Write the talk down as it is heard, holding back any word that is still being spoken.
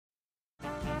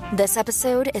This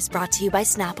episode is brought to you by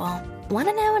Snapple. Want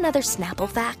to know another Snapple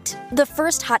fact? The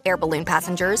first hot air balloon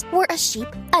passengers were a sheep,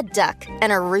 a duck,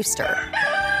 and a rooster.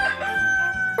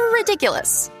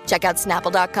 Ridiculous. Check out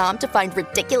Snapple.com to find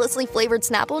ridiculously flavored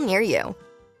Snapple near you.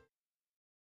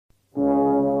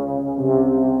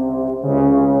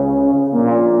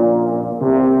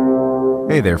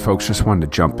 Hey there, folks. Just wanted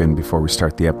to jump in before we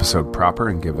start the episode proper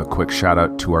and give a quick shout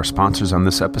out to our sponsors on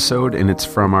this episode. And it's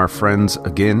from our friends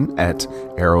again at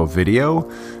Arrow Video,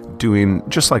 doing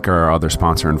just like our other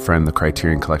sponsor and friend, the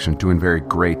Criterion Collection, doing very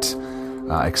great,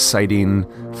 exciting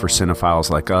for cinephiles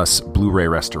like us, Blu-ray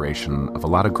restoration of a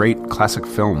lot of great classic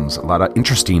films, a lot of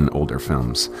interesting older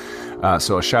films.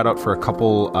 So a shout out for a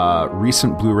couple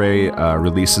recent Blu-ray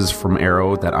releases from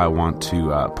Arrow that I want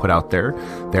to put out there.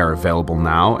 They are available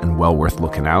now and well worth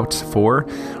looking out for.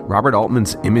 Robert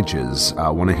Altman's Images,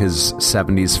 one of his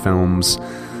 70s films.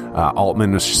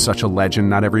 Altman was such a legend.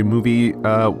 Not every movie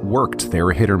worked. They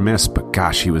were hit or miss, but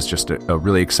gosh, he was just a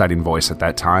really exciting voice at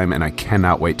that time, and I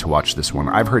cannot wait to watch this one.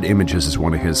 I've heard Images is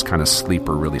one of his kind of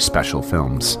sleeper, really special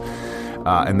films.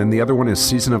 And then the other one is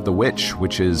Season of the Witch,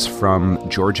 which is from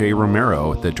George A.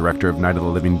 Romero, the director of Night of the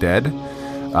Living Dead.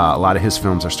 A lot of his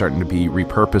films are starting to be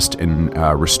repurposed and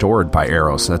restored by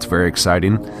Arrow, so that's very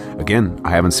exciting. Again, I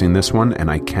haven't seen this one,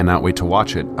 and I cannot wait to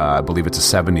watch it. I believe it's a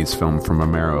 70s film from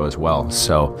Romero as well.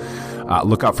 So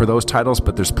look out for those titles,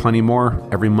 but there's plenty more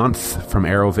every month from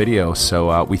Arrow Video.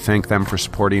 So we thank them for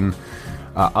supporting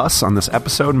us on this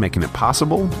episode, making it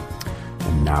possible.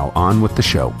 And now on with the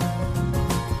show.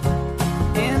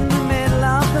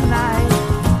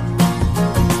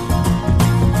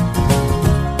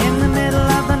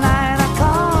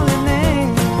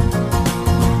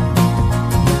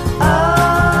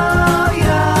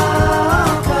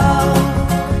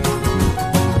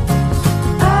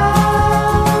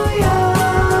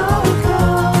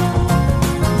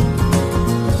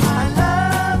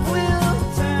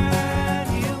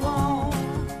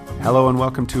 Hello and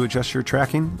welcome to Adjust Your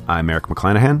Tracking. I'm Eric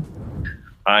McClanahan.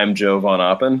 I'm Joe Von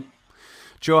Oppen.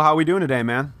 Joe, how are we doing today,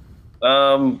 man?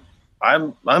 I'm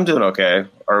doing okay.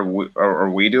 Are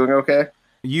we doing okay?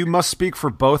 You must speak for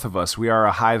both of us. We are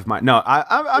a hive mind. No,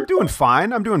 I'm doing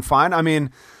fine. I'm doing fine. I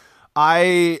mean,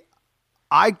 how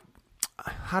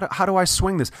do I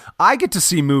swing this? I get to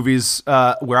see movies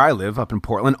where I live up in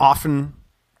Portland, often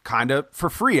kind of for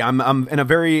free. I'm in a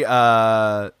very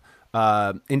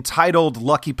entitled,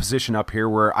 lucky position up here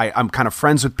where I'm kind of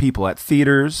friends with people at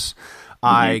theaters.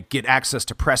 Mm-hmm. I get access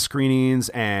to press screenings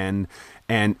and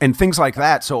things like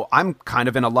that. So I'm kind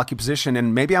of in a lucky position,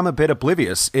 and maybe I'm a bit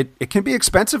oblivious. It can be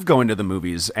expensive going to the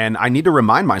movies, and I need to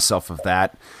remind myself of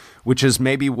that, which is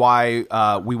maybe why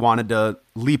we wanted to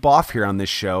leap off here on this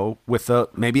show with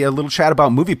maybe a little chat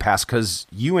about MoviePass, because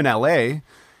you in LA,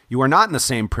 you are not in the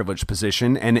same privileged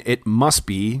position, and it must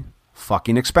be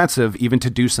fucking expensive even to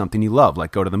do something you love,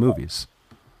 like go to the movies.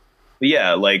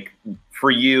 Yeah, like for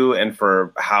you and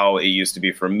for how it used to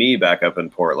be for me back up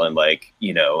in Portland, like,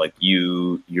 you know, like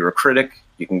you're a critic,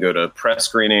 you can go to press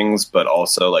screenings, but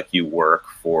also like you work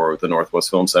for the Northwest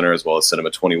Film Center as well as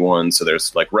Cinema 21. So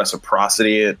there's like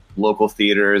reciprocity at local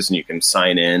theaters, and you can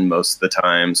sign in most of the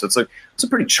time. So it's a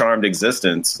pretty charmed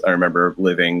existence. I remember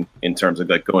living in terms of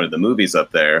like going to the movies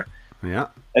up there. Yeah.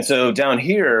 And so down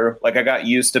here, like I got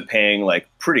used to paying like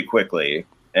pretty quickly,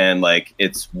 and like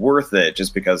it's worth it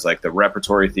just because like the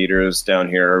repertory theaters down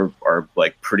here are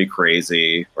like pretty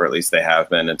crazy, or at least they have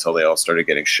been until they all started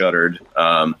getting shuttered.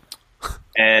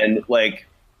 And like,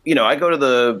 you know, I go to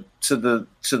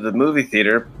the movie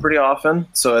theater pretty often,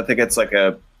 so I think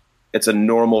it's a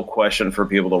normal question for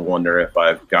people to wonder if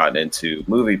I've gotten into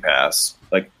MoviePass.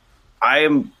 Like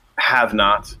have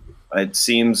not. It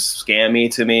seems scammy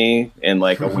to me in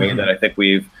like a way that I think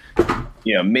we've,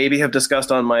 you know, maybe have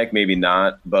discussed on mic, maybe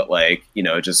not, but like, you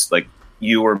know, just like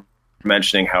you were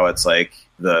mentioning how it's like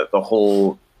the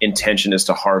whole intention is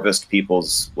to harvest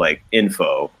people's like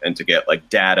info and to get like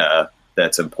data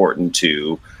that's important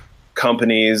to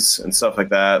companies and stuff like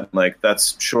that. Like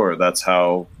that's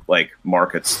how like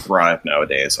markets thrive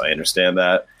nowadays. I understand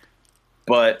that.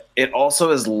 But it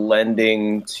also is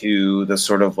lending to the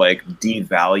sort of like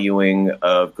devaluing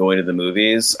of going to the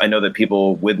movies. I know that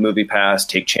people with MoviePass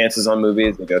take chances on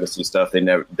movies. They go to see stuff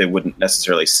they wouldn't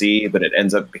necessarily see, but it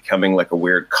ends up becoming like a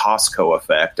weird Costco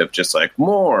effect of just like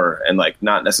more and like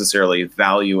not necessarily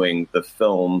valuing the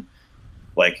film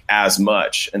like as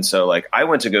much. And so like I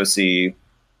went to go see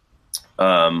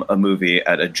a movie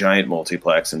at a giant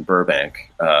multiplex in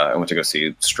Burbank. I went to go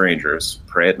see Strangers,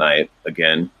 Pray at Night.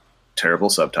 Again, terrible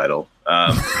subtitle.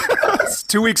 It's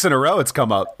 2 weeks in a row it's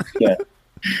come up. Yeah.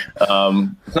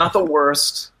 It's not the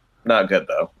worst. Not good,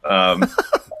 though.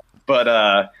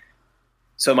 But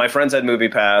so my friends had Movie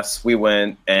Pass. We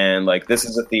went, and like this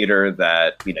is a theater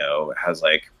that, you know, has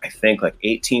like I think like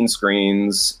 18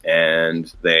 screens,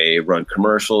 and they run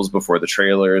commercials before the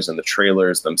trailers, and the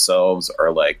trailers themselves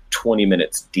are like 20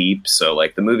 minutes deep. So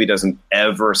like the movie doesn't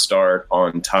ever start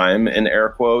on time, in air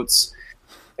quotes.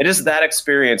 It is that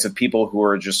experience of people who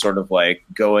are just sort of like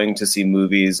going to see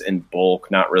movies in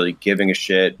bulk, not really giving a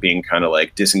shit, being kind of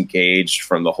like disengaged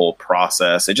from the whole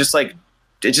process. It just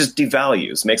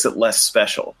devalues, makes it less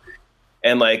special.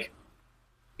 And like,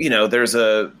 you know, there's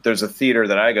a theater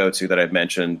that I go to that I've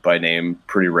mentioned by name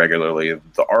pretty regularly,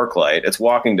 the ArcLight. It's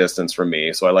walking distance from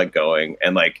me, so I like going.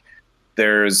 And like,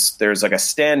 there's like a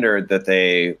standard that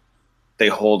they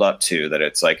hold up to, that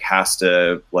it's like has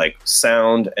to like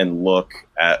sound and look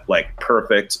at like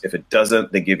perfect. If it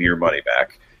doesn't, they give you your money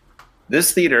back.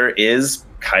 This theater is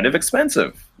kind of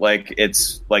expensive. Like,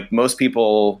 it's like most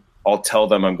people, I'll tell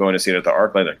them I'm going to see it at the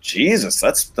ArcLight. Like, Jesus,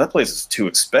 that place is too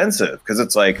expensive, because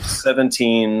it's like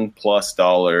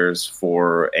 $17+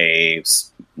 for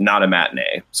not a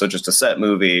matinee. So just a set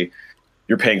movie,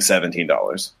 you're paying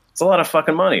 $17. It's a lot of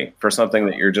fucking money for something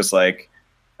that you're just like,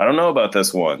 I don't know about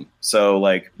this one. So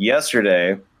like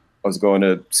yesterday, I was going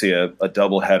to see a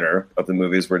double header of the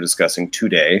movies we're discussing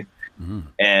today,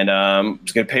 and I'm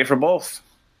just going to pay for both.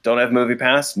 Don't have Movie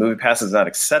Pass. Movie Pass is not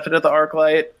accepted at the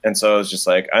ArcLight, and so I was just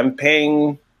like, I'm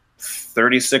paying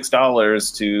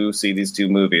 $36 to see these two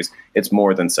movies. It's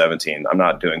more than 17. I'm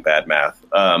not doing bad math.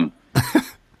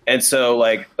 And so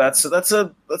like that's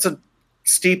a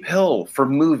steep hill for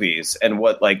movies, and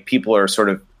what like people are sort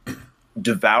of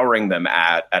devouring them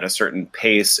at a certain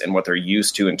pace, and what they're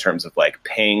used to in terms of like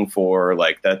paying for,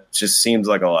 like that just seems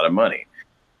like a lot of money.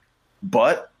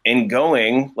 But in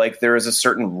going, like there is a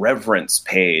certain reverence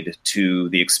paid to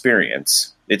the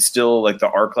experience. It's still like the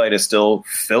ArcLight is still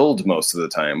filled most of the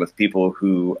time with people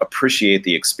who appreciate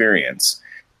the experience.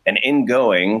 And in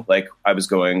going, like I was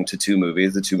going to two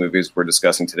movies. The two movies we're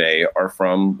discussing today are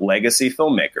from legacy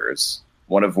filmmakers.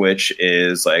 One of which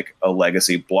is like a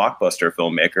legacy blockbuster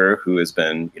filmmaker who has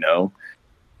been, you know,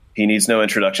 he needs no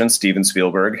introduction, Steven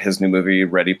Spielberg, his new movie,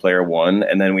 Ready Player One.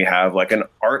 And then we have like an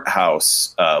art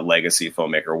house legacy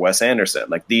filmmaker, Wes Anderson.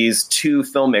 Like these two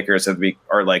filmmakers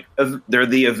are like, they're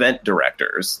the event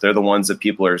directors. They're the ones that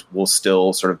people will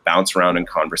still sort of bounce around in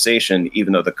conversation,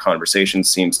 even though the conversation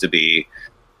seems to be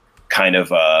kind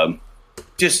of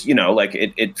just, you know, like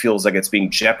it feels like it's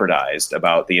being jeopardized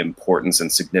about the importance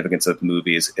and significance of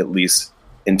movies, at least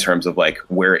in terms of like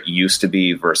where it used to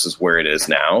be versus where it is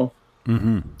now.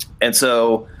 Mm-hmm. And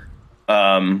so,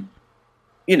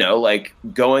 you know, like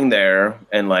going there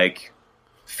and like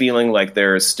feeling like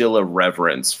there is still a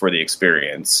reverence for the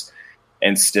experience,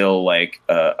 and still like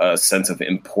a sense of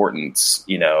importance,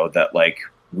 you know, that like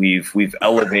we've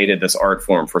elevated this art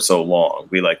form for so long.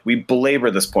 We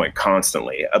belabor this point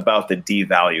constantly about the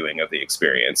devaluing of the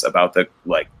experience, about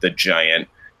the giant,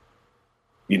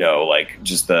 you know, like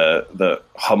just the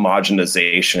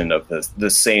homogenization of the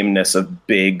sameness of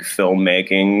big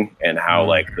filmmaking, and how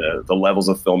like the levels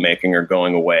of filmmaking are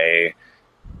going away.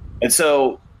 And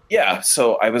so, yeah,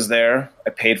 so I was there, I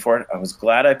paid for it. I was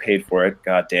glad I paid for it.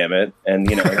 God damn it. And,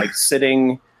 you know, like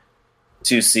sitting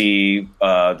to see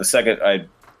the second, I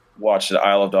watched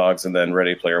Isle of Dogs and then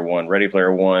Ready Player One. Ready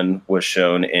Player One was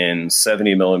shown in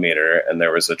 70 millimeter, and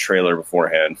there was a trailer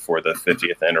beforehand for the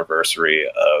 50th anniversary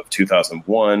of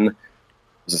 2001. It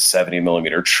was a 70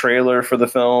 millimeter trailer for the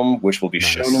film, which will be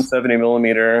shown in 70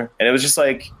 millimeter. And it was just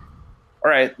like, all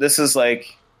right, this is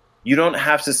like, you don't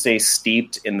have to stay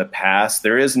steeped in the past.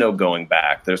 There is no going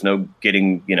back. There's no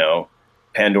getting, you know,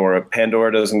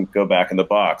 Pandora doesn't go back in the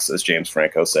box, as James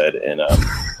Franco said in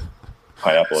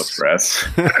Pineapple Express.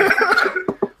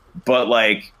 But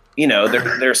like, you know,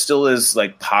 there still is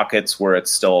like pockets where it's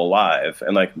still alive,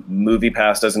 and like Movie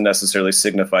Pass doesn't necessarily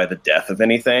signify the death of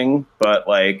anything, but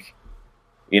like,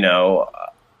 you know,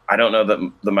 I don't know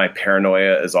that my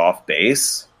paranoia is off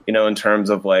base, you know, in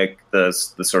terms of like the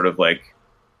sort of like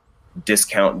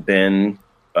discount bin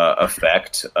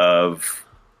effect of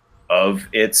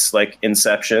its like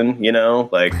inception, you know,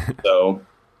 like so.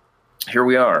 Here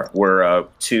we are. We're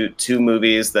two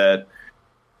movies that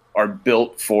are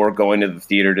built for going to the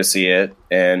theater to see it,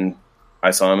 and I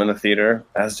saw them in the theater,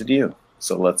 as did you.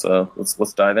 So let's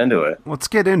dive into it. Let's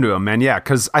get into them, man. Yeah,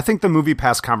 because I think the Movie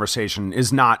Pass conversation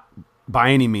is not by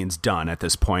any means done at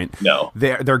this point. No,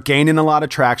 they're gaining a lot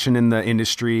of traction in the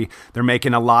industry. They're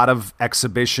making a lot of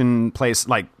exhibition place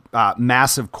like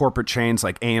massive corporate chains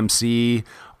like AMC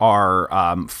are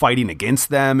fighting against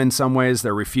them in some ways.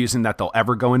 They're refusing that they'll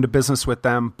ever go into business with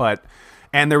them. But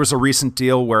And there was a recent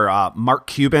deal where Mark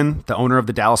Cuban, the owner of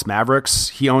the Dallas Mavericks,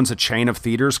 he owns a chain of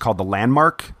theaters called the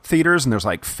Landmark Theaters, and there's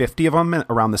like 50 of them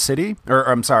around the city, or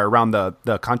I'm sorry, around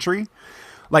the country,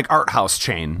 like art house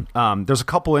chain. There's a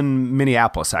couple in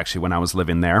Minneapolis, actually, when I was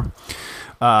living there,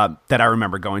 that I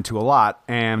remember going to a lot.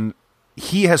 And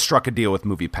he has struck a deal with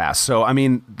MoviePass. So, I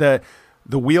mean,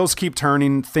 the wheels keep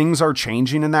turning. Things are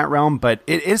changing in that realm, but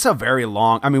it is a very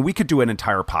long... I mean, we could do an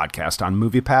entire podcast on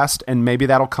MoviePass, and maybe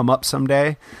that'll come up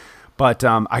someday. But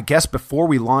I guess before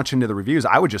we launch into the reviews,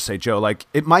 I would just say, Joe, like,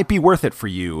 it might be worth it for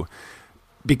you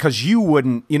because you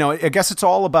wouldn't... You know, I guess it's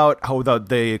all about how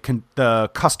the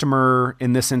customer,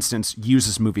 in this instance,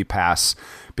 uses MoviePass.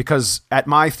 Because at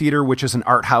my theater, which is an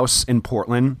art house in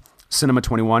Portland... Cinema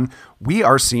 21, we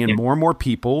are seeing more and more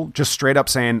people just straight up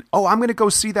saying, oh, I'm going to go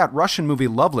see that Russian movie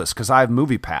Loveless because I have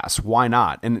MoviePass. Why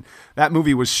not? And that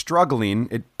movie was struggling.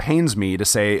 It pains me to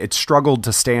say it struggled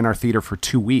to stay in our theater for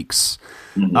 2 weeks.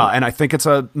 Mm-hmm. And I think it's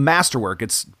a masterwork.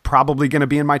 It's probably going to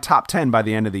be in my top 10 by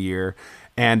the end of the year.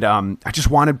 And I just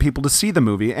wanted people to see the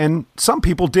movie. And some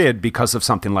people did because of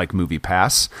something like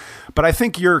MoviePass. But I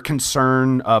think your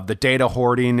concern of the data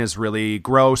hoarding is really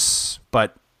gross,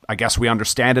 but I guess we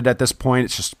understand it at this point.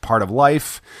 It's just part of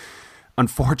life,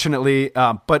 unfortunately.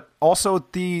 But also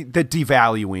the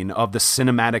devaluing of the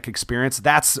cinematic experience,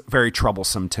 that's very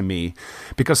troublesome to me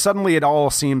because suddenly it all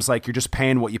seems like you're just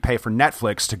paying what you pay for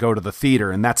Netflix to go to the theater,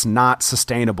 and that's not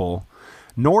sustainable,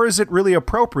 nor is it really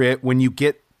appropriate when you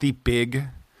get the big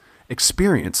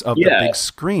experience of the big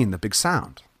screen, the big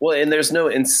sound. Well, and there's no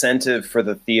incentive for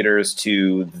the theaters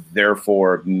to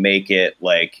therefore make it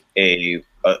like a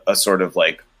sort of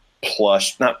like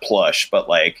plush, not plush, but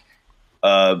like,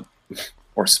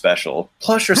 or special.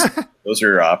 Plush or those are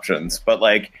your options. But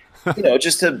like, you know,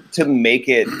 just to make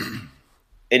it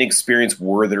an experience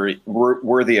worthy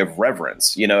of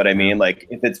reverence. You know what I mean? Like,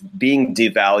 if it's being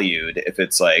devalued, if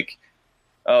it's like,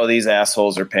 oh, these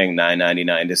assholes are paying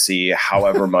 $9.99 to see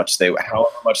however much they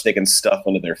can stuff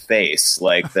into their face,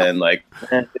 like then like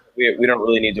we don't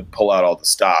really need to pull out all the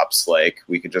stops. Like,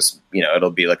 we could just, you know,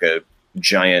 it'll be like a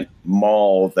giant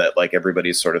mall that like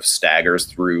everybody sort of staggers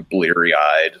through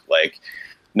bleary-eyed, like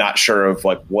not sure of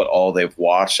like what all they've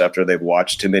watched after they've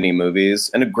watched too many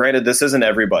movies. And granted, this isn't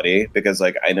everybody, because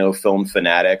like I know film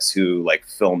fanatics who like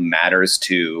film matters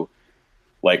to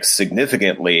like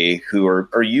significantly who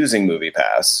are using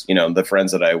MoviePass. You know, the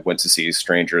friends that I went to see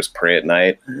Strangers Pray at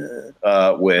Night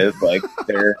with, like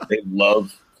they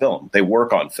love film. They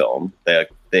work on film.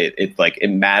 It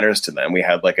matters to them. We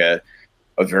had like a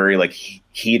very like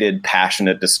heated,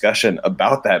 passionate discussion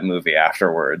about that movie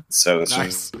afterwards. So it's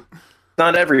just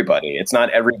not everybody. It's not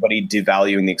everybody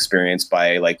devaluing the experience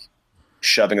by like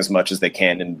shoving as much as they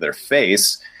can into their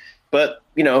face. But,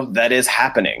 you know, that is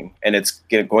happening, and it's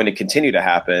going to continue to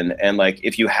happen. And like,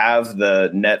 if you have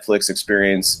the Netflix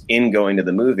experience in going to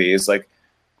the movies, like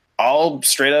I'll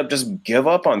straight up just give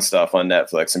up on stuff on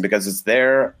Netflix. And because it's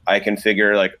there, I can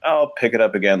figure like, oh, I'll pick it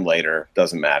up again later.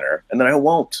 Doesn't matter. And then I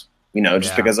won't. You know,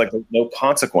 just because like there's no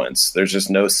consequence. There's just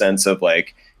no sense of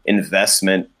like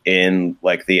investment in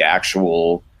like the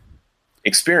actual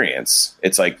experience.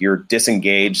 It's like you're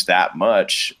disengaged that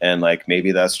much, and like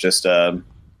maybe that's just where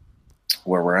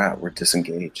we're at. We're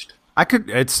disengaged. I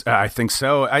think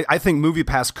so. I think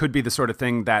MoviePass could be the sort of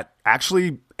thing that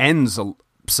actually ends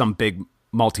some big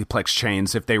multiplex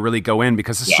chains if they really go in,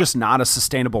 because it's just not a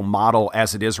sustainable model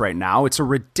as it is right now. It's a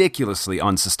ridiculously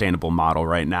unsustainable model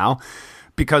right now.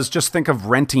 Because just think of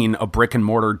renting a brick and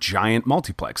mortar giant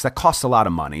multiplex. That costs a lot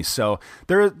of money. So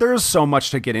there's so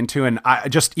much to get into. And I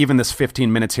just, even this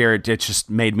 15 minutes here, it just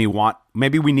made me want,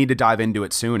 maybe we need to dive into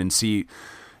it soon and see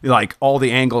like all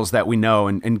the angles that we know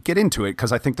and get into it.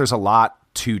 Cause I think there's a lot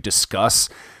to discuss,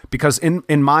 because in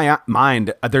my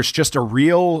mind, there's just a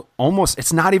real, almost,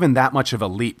 it's not even that much of a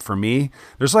leap for me.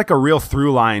 There's like a real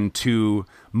through line to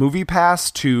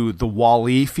MoviePass, to the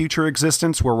Wall-E future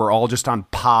existence, where we're all just on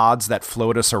pods that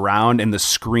float us around and the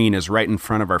screen is right in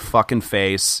front of our fucking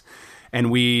face.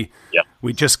 And we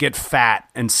just get fat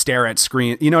and stare at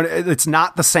screen. You know, it's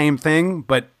not the same thing,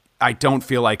 but I don't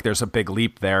feel like there's a big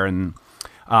leap there. And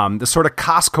the sort of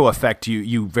Costco effect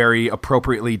you very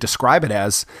appropriately describe it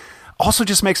as also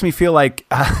just makes me feel like,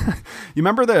 you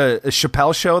remember the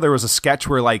Chappelle show? There was a sketch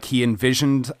where like he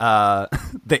envisioned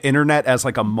the internet as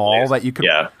like a mall that you could,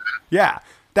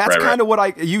 that's kind of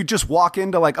what you just walk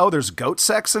into like, oh, there's goat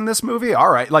sex in this movie. All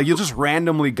right. Like you'll just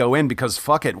randomly go in because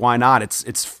fuck it. Why not?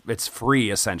 It's free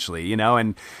essentially, you know?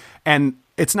 And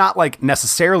it's not like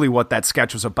necessarily what that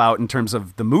sketch was about in terms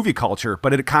of the movie culture,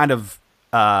 but it kind of,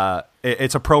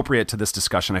 it's appropriate to this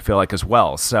discussion, I feel like, as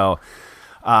well. So,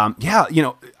 Yeah,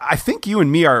 I think you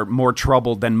and me are more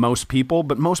troubled than most people,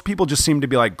 but most people just seem to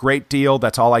be like, great deal.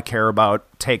 That's all I care about.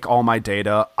 Take all my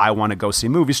data. I want to go see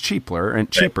movies cheaper.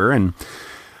 And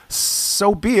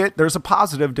so be it. There's a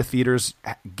positive to theaters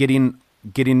getting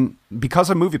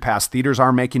because of MoviePass, theaters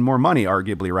are making more money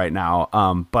arguably right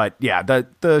now. But yeah,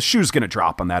 the shoe's going to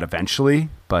drop on that eventually,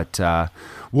 but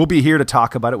we'll be here to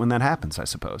talk about it when that happens, I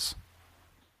suppose.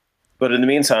 But in the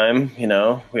meantime,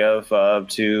 we have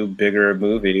two bigger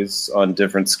movies on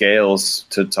different scales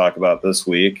to talk about this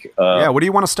week. What do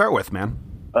you want to start with, man?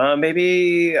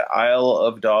 Maybe Isle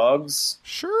of Dogs.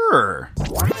 Sure.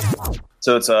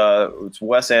 So it's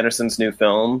Wes Anderson's new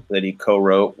film that he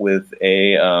co-wrote with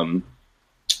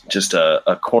just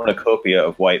a cornucopia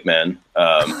of white men.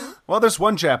 Well, there's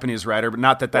one Japanese writer, but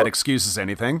not that excuses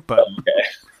anything. But okay.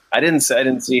 I didn't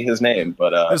see his name, but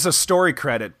there's a story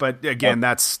credit. But again,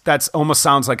 that's almost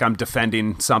sounds like I'm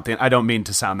defending something. I don't mean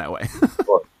to sound that way.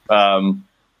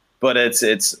 But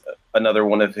it's another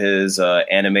one of his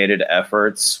animated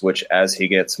efforts, which as he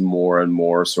gets more and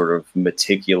more sort of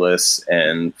meticulous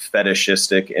and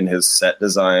fetishistic in his set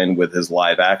design with his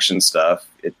live action stuff,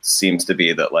 it seems to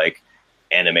be that like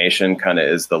animation kind of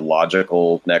is the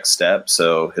logical next step.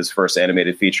 So his first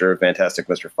animated feature, Fantastic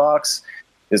Mr. Fox,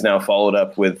 is now followed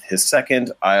up with his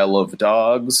second, Isle of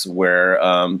Dogs, where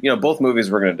both movies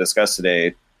we're going to discuss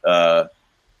today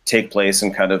take place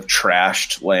in kind of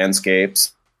trashed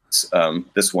landscapes.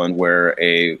 This one where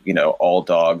all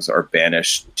dogs are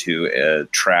banished to a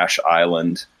trash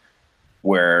island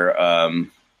where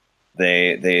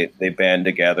they band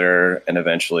together and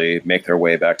eventually make their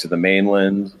way back to the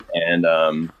mainland, and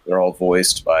they're all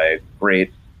voiced by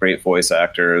great voice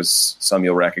actors. Some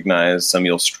you'll recognize, some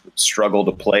you'll struggle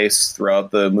to place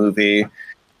throughout the movie.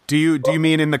 Do you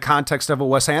mean in the context of a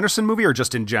Wes Anderson movie or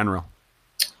just in general?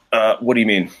 What do you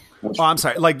mean? Oh, I'm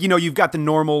sorry. Like, you've got the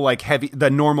normal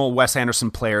Wes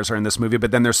Anderson players are in this movie, but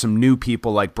then there's some new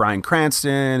people like Bryan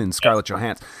Cranston and Scarlett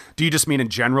Johansson. Do you just mean in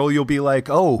general you'll be like,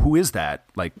 oh, who is that?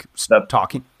 Like,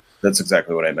 talking? That's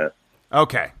exactly what I meant.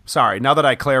 Okay. Sorry. Now that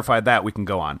I clarified that, we can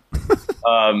go on.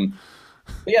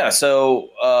 Yeah,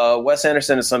 so Wes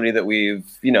Anderson is somebody that we've,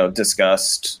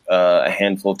 discussed a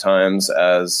handful of times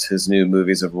as his new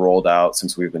movies have rolled out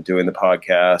since we've been doing the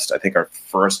podcast. I think our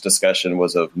first discussion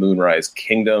was of Moonrise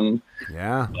Kingdom,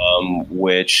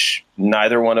 which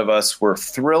neither one of us were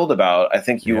thrilled about. I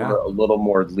think you were a little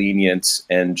more lenient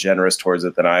and generous towards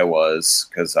it than I was,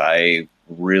 because I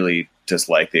really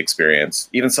disliked the experience.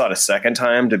 Even saw it a second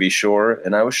time to be sure,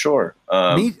 and I was sure.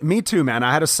 Me too, man.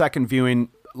 I had a second viewing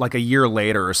like a year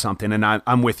later or something, and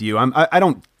I'm with you. I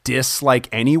don't dislike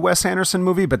any Wes Anderson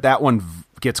movie, but that one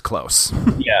gets close.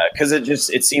 Yeah, because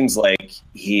it seems like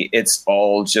it's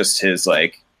all just his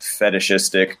like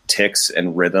fetishistic tics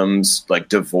and rhythms, like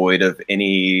devoid of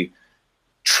any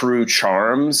true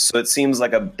charms. So it seems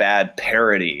like a bad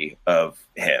parody of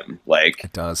him. Like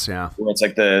it does, yeah. Where it's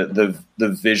like the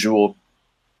visuals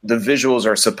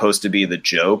are supposed to be the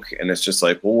joke, and it's just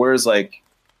like, well, where's like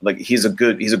he's a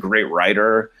great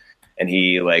writer, and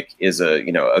he like is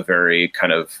a very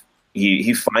kind of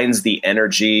he finds the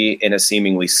energy in a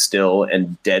seemingly still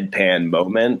and deadpan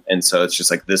moment, and so it's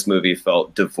just like this movie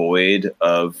felt devoid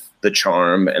of the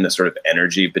charm and the sort of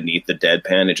energy beneath the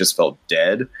deadpan. It just felt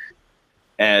dead,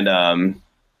 and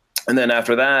then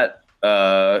after that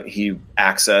he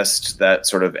accessed that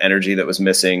sort of energy that was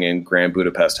missing in Grand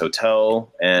Budapest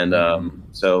Hotel. And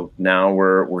so now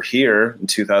we're here in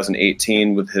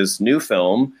 2018 with his new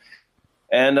film.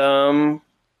 And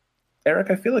Eric,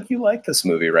 I feel like you like this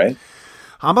movie, right?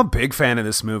 I'm a big fan of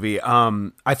this movie.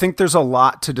 I think there's a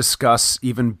lot to discuss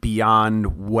even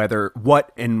beyond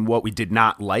what we did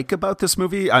not like about this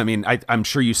movie. I mean, I'm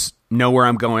sure you know where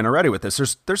I'm going already with this.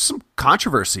 There's some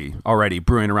controversy already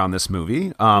brewing around this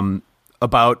movie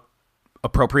about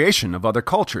appropriation of other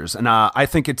cultures. And I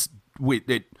think we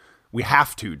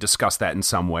have to discuss that in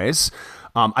some ways.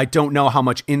 I don't know how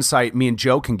much insight me and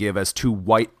Joe can give as two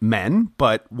white men,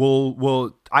 but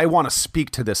I want to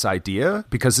speak to this idea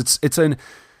because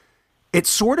it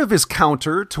sort of is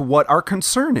counter to what our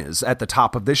concern is at the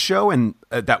top of this show, and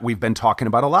that we've been talking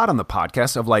about a lot on the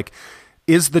podcast of like,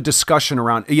 is the discussion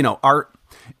around,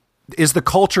 is the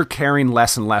culture caring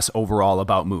less and less overall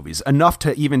about movies enough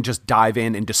to even just dive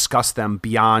in and discuss them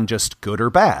beyond just good or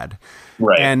bad?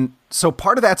 Right. And so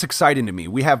part of that's exciting to me.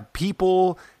 We have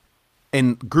people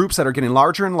in groups that are getting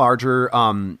larger and larger,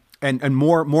 and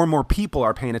more people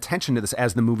are paying attention to this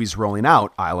as the movie's rolling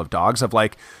out. Isle of Dogs, of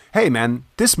like, hey man,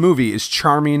 this movie is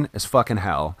charming as fucking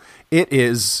hell. It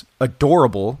is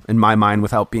adorable in my mind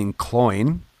without being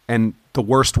cloying, and the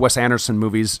worst Wes Anderson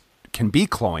movies can be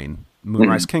cloying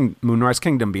Moonrise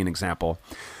Kingdom being an example.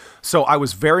 So I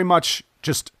was very much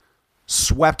just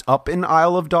swept up in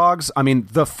Isle of Dogs. I mean,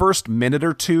 the first minute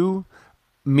or two,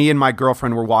 me and my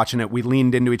girlfriend were watching it. We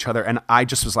leaned into each other, and I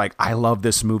just was like, I love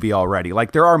this movie already.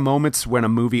 Like, there are moments when a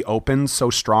movie opens so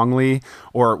strongly,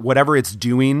 or whatever it's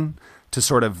doing to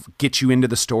sort of get you into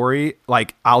the story.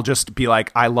 Like, I'll just be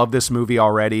like, I love this movie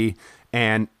already,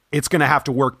 and it's going to have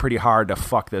to work pretty hard to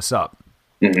fuck this up.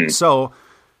 Mm-hmm. So,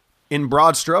 in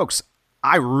broad strokes,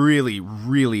 I really,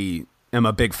 really am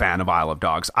a big fan of Isle of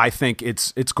Dogs. I think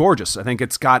it's gorgeous. I think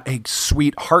it's got a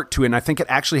sweet heart to it, and I think it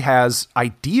actually has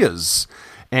ideas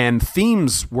and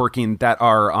themes working that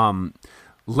are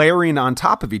layering on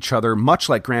top of each other, much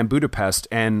like Grand Budapest.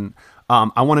 And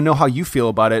I want to know how you feel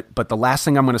about it, but the last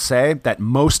thing I'm going to say that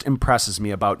most impresses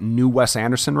me about new Wes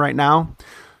Anderson right now,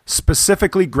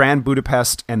 specifically Grand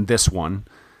Budapest and this one,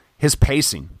 his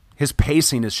pacing. His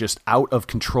pacing is just out of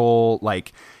control.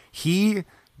 Like, he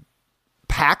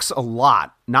packs a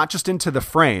lot, not just into the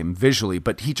frame visually,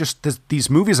 but these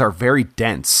movies are very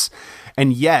dense,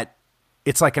 and yet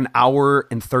it's like an hour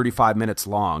and 35 minutes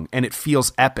long, and it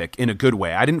feels epic in a good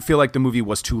way. I didn't feel like the movie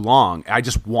was too long. I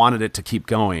just wanted it to keep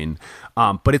going.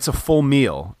 But it's a full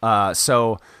meal.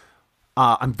 So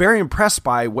I'm very impressed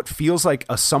by what feels like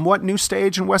a somewhat new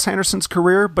stage in Wes Anderson's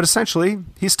career, but essentially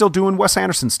he's still doing Wes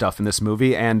Anderson stuff in this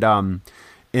movie. And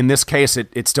in this case,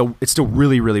 it still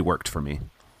really, really worked for me.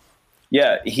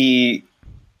 Yeah,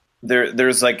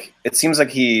 there's like, it seems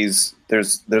like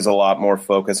there's a lot more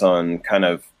focus on kind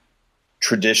of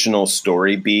traditional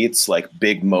story beats, like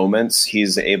big moments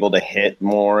he's able to hit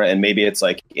more. And maybe it's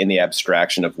like in the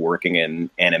abstraction of working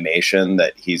in animation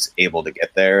that he's able to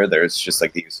get there. There's just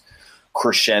like these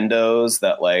crescendos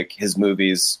that like his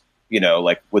movies, you know,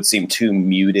 like would seem too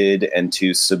muted and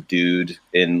too subdued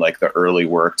in like the early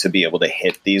work to be able to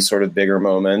hit these sort of bigger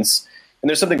moments. And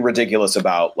there's something ridiculous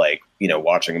about, like, you know,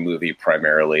 watching a movie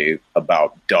primarily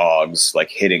about dogs,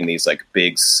 like hitting these like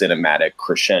big cinematic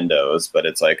crescendos, but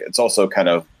it's like, it's also kind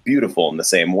of beautiful in the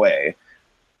same way.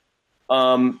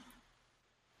 I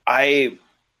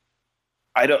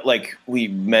don't, like, we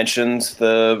mentioned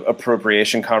the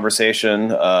appropriation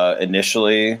conversation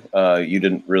initially. You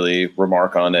didn't really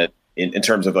remark on it in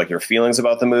terms of like your feelings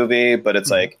about the movie, but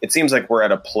it's like, it seems like we're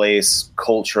at a place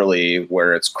culturally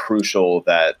where it's crucial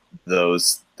that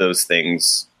those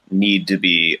things need to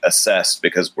be assessed,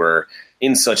 because we're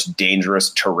in such dangerous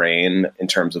terrain in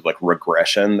terms of like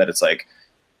regression that it's like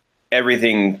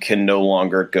everything can no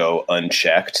longer go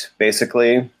unchecked,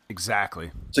 basically.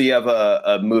 Exactly. So you have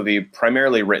a movie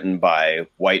primarily written by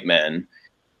white men,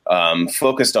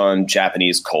 focused on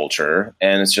Japanese culture.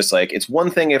 And it's just like, it's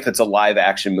one thing if it's a live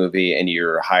action movie and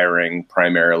you're hiring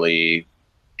primarily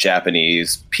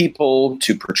Japanese people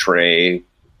to portray,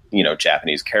 you know,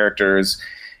 Japanese characters,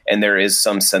 and there is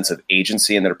some sense of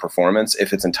agency in their performance.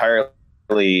 If it's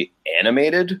entirely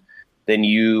animated, then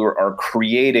you are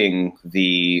creating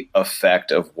the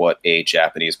effect of what a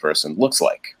Japanese person looks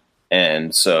like.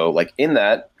 And so, like, in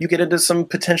that, you get into some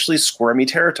potentially squirmy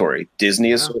territory.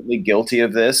 Disney is certainly guilty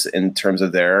of this in terms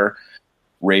of their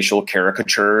racial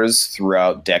caricatures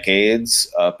throughout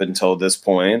decades up until this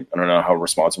point. I don't know how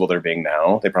responsible they're being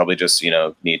now. They probably just, you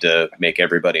know, need to make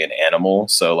everybody an animal.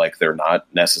 So, like, they're not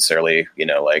necessarily, you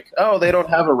know, like, oh, they don't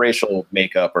have a racial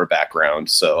makeup or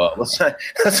background. So let's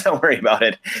not worry about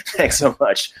it. Thanks so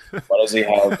much. Why does he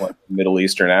have like, a Middle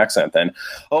Eastern accent then?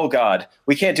 Oh, God,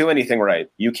 we can't do anything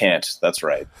right. You can't. That's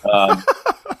right.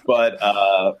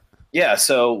 Yeah,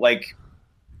 so, like,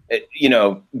 you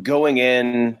know, going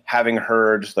in, having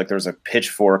heard, like, there's a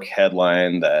Pitchfork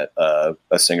headline that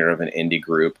a singer of an indie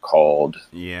group called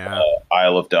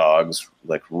Isle of Dogs,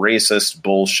 like, racist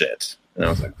bullshit. And I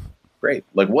was like, great.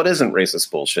 Like, what isn't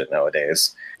racist bullshit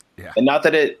nowadays? Yeah. And not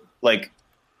that it, like,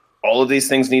 all of these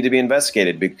things need to be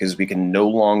investigated, because we can no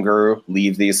longer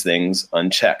leave these things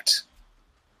unchecked.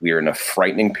 We are in a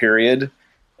frightening period,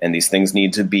 and these things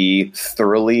need to be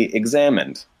thoroughly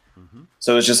examined.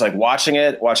 So it's just like watching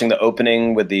the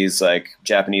opening with these like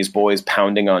Japanese boys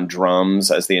pounding on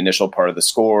drums as the initial part of the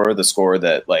score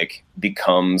that like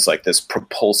becomes like this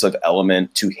propulsive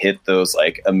element to hit those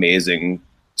like amazing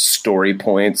story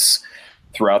points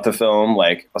throughout the film.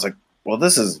 Like, I was like, well,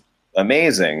 this is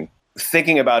amazing.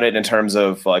 Thinking about it in terms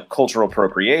of like cultural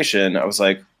appropriation, I was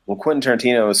like, well, Quentin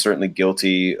Tarantino is certainly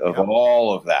guilty of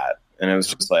all of that. And it was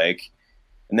just like,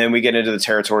 and then we get into the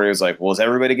territory. It was like, well, is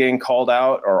everybody getting called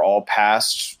out? Are all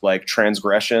past like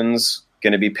transgressions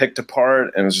going to be picked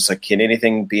apart? And it was just like, can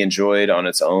anything be enjoyed on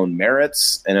its own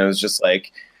merits? And it was just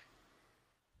like,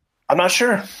 I'm not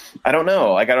sure. I don't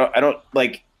know. Like, I don't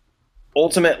like,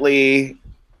 ultimately,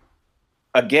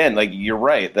 again, like you're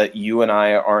right that you and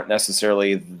I aren't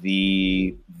necessarily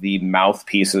the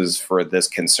mouthpieces for this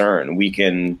concern. We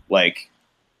can like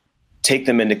take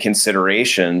them into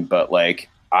consideration, but like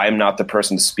I'm not the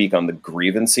person to speak on the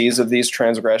grievances of these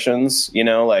transgressions. You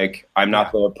know, like I'm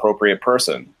not the appropriate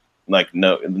person. Like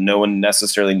no one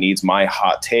necessarily needs my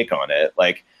hot take on it.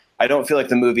 Like I don't feel like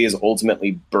the movie is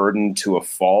ultimately burdened to a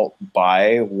fault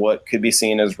by what could be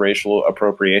seen as racial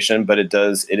appropriation, but it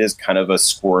is kind of a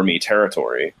squirmy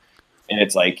territory. And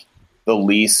it's like the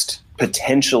least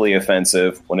potentially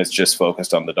offensive when it's just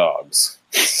focused on the dogs.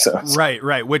 So.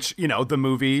 Right. Which, the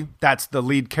movie, that's the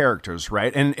lead characters,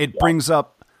 right? And it brings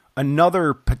up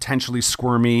another potentially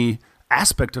squirmy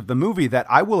aspect of the movie that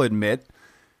I will admit,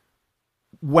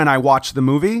 when I watched the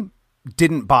movie,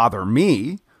 didn't bother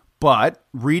me. But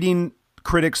reading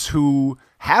critics who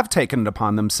have taken it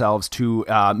upon themselves to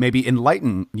maybe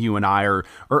enlighten you and I, or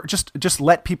just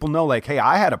let people know, like, hey,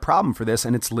 I had a problem for this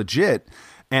and it's legit.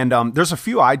 And there's a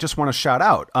few I just want to shout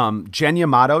out. Jen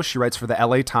Yamato, she writes for the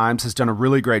LA Times, has done a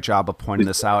really great job of pointing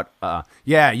this out.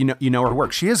 You know her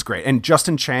work. She is great. And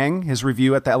Justin Chang, his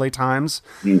review at the LA Times,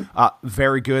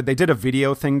 very good. They did a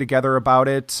video thing together about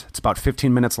it. It's about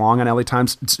 15 minutes long on LA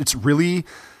Times. It's really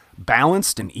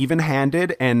balanced and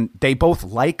even-handed, and they both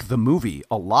like the movie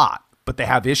a lot, but they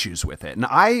have issues with it. And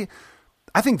I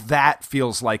think that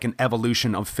feels like an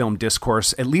evolution of film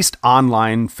discourse, at least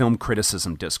online film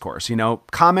criticism discourse.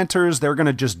 Commenters, they're going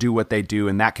to just do what they do,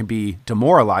 and that can be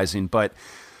demoralizing, but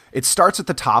it starts at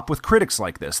the top with critics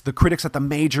like this, the critics at the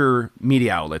major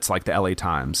media outlets like the LA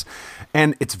Times.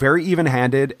 And it's very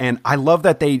even-handed, and I love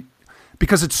that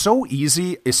because it's so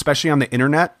easy, especially on the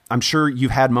internet. I'm sure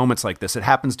you've had moments like this. It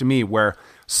happens to me where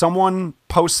someone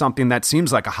posts something that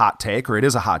seems like a hot take, or it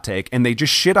is a hot take, and they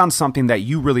just shit on something that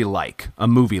you really like, a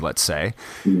movie, let's say.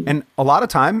 And a lot of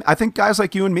time, I think guys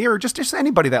like you and me, or just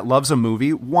anybody that loves a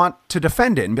movie, want to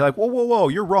defend it and be like, whoa,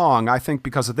 you're wrong, I think,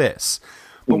 because of this.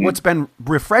 But what's been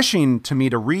refreshing to me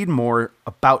to read more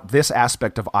about this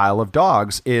aspect of Isle of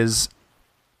Dogs is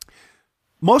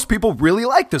most people really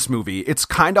like this movie. It's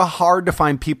kind of hard to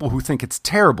find people who think it's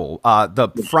terrible. The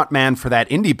frontman for that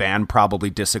indie band probably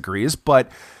disagrees, but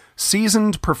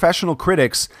seasoned professional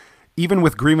critics, even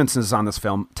with grievances on this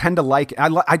film, tend to like it.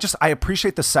 I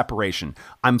appreciate the separation.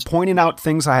 I'm pointing out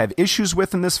things I have issues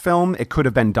with in this film. It could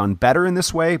have been done better in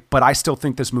this way, but I still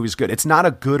think this movie's good. It's not a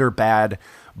good or bad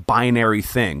binary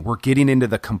thing. We're getting into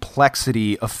the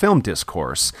complexity of film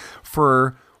discourse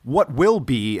for what will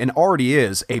be, and already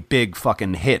is, a big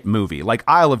fucking hit movie. Like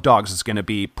Isle of Dogs is going to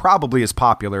be probably as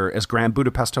popular as Grand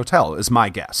Budapest Hotel, is my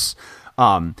guess.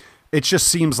 It just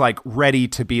seems like ready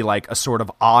to be like a sort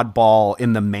of oddball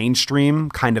in the mainstream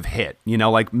kind of hit.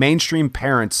 Like mainstream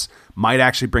parents might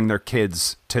actually bring their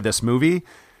kids to this movie,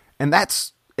 and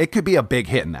it could be a big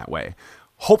hit in that way.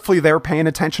 Hopefully they're paying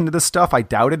attention to this stuff. I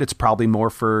doubt it. It's probably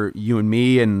more for you and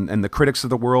me and the critics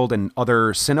of the world and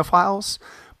other cinephiles.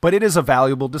 But it is a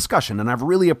valuable discussion, and I've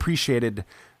really appreciated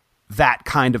that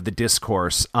kind of the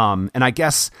discourse. And I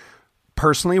guess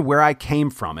personally, where I came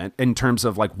from it in terms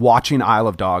of like watching Isle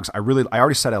of Dogs, I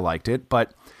already said I liked it,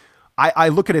 but I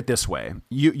look at it this way.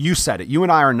 You said it. You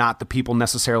and I are not the people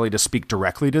necessarily to speak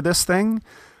directly to this thing,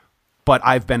 but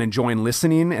I've been enjoying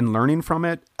listening and learning from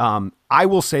it. I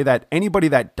will say that anybody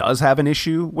that does have an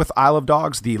issue with Isle of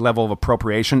Dogs, the level of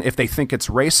appropriation, if they think it's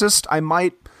racist, I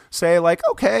might say like,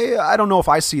 okay, I don't know if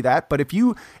I see that, but if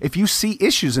you see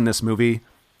issues in this movie,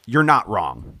 you're not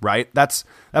wrong, right? That's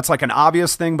like an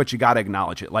obvious thing, but you got to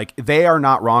acknowledge it. Like, they are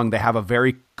not wrong. They have a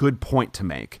very good point to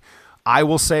make. I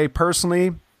will say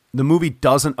personally, the movie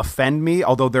doesn't offend me,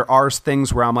 although there are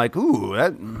things where I'm like,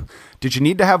 ooh, did you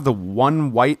need to have the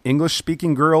one white English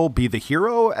speaking girl be the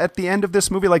hero at the end of this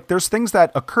movie? Like, there's things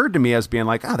that occurred to me as being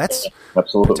like, that's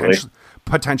absolutely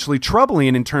potentially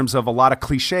troubling in terms of a lot of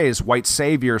cliches, white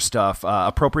savior stuff,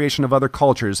 appropriation of other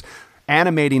cultures,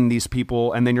 animating these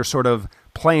people, and then you're sort of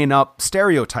playing up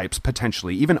stereotypes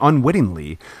potentially, even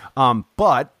unwittingly.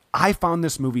 But I found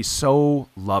this movie so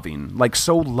loving, like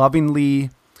so lovingly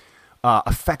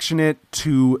affectionate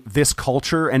to this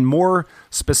culture, and more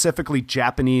specifically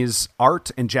Japanese art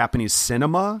and Japanese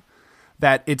cinema,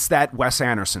 that it's that Wes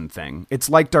Anderson thing. It's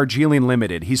like Darjeeling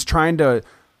Limited. He's trying to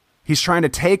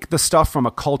take the stuff from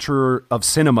a culture of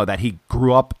cinema that he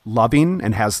grew up loving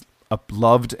and has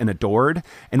loved and adored,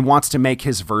 and wants to make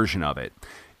his version of it.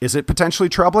 Is it potentially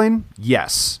troubling?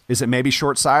 Yes. Is it maybe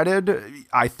short-sighted?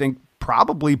 I think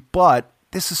probably, but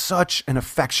this is such an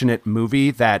affectionate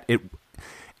movie that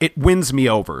it wins me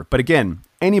over. But again,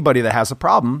 anybody that has a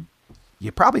problem,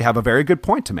 you probably have a very good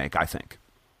point to make, I think.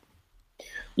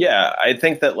 Yeah, I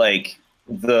think that like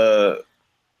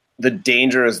the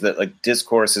danger is that like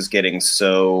discourse is getting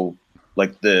so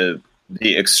like the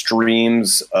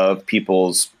extremes of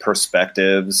people's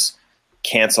perspectives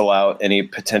cancel out any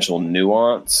potential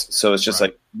nuance. So it's just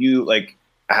like you like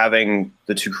having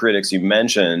the two critics you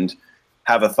mentioned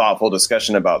have a thoughtful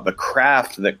discussion about the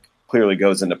craft that clearly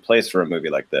goes into place for a movie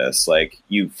like this. Like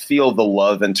you feel the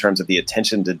love in terms of the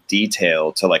attention to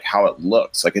detail to like how it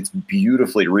looks. Like it's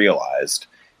beautifully realized.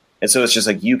 And so it's just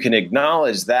like you can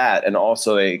acknowledge that and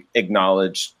also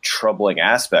acknowledge troubling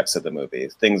aspects of the movie,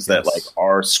 things that like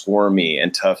are squirmy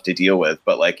and tough to deal with.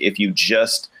 But like if you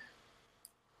just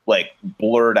like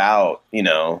blurt out, you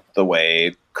know, the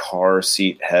way car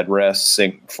seat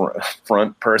headrest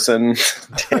front person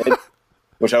did,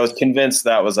 which I was convinced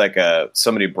that was like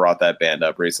somebody brought that band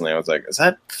up recently. I was like, is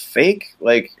that fake?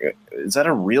 Like, is that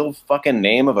a real fucking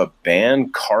name of a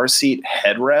band? Car seat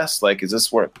headrest? Like, is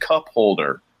this where cup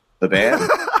holder? The band?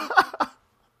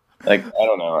 Like, I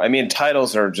don't know. I mean,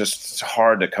 titles are just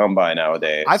hard to come by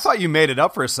nowadays. I thought you made it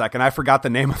up for a second. I forgot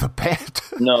the name of the band.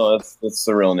 No, that's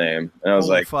the real name. And I was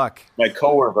Holy like, fuck. My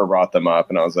coworker brought them up,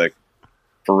 and I was like,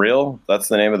 for real? That's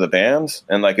the name of the band?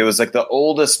 And like, it was like the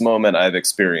oldest moment I've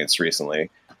experienced recently.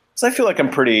 Because I feel like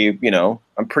I'm pretty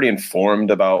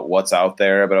informed about what's out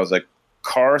there. But I was like,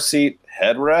 car seat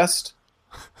headrest?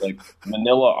 Like,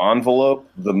 Manila Envelope,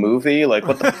 the movie? Like,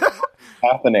 what the fuck is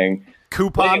happening?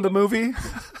 Coupon the movie?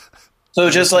 So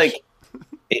just like,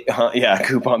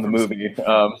 Coupon the movie.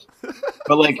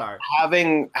 But like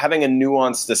having a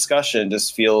nuanced discussion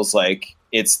just feels like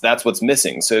that's what's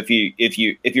missing. So if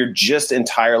you're just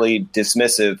entirely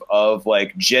dismissive of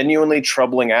like genuinely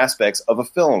troubling aspects of a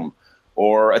film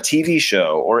or a TV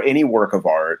show or any work of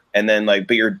art, and then like,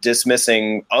 but you're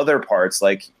dismissing other parts,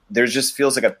 like there just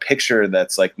feels like a picture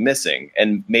that's like missing.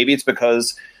 And maybe it's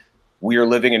because we are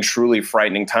living in truly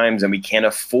frightening times and we can't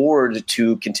afford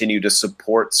to continue to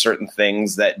support certain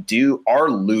things that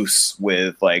are loose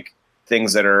with like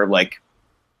things that are like,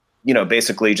 you know,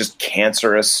 basically just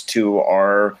cancerous to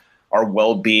our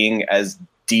well-being as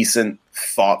decent,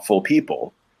 thoughtful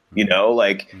people, you know,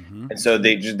 like, and so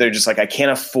they're just like, I can't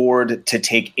afford to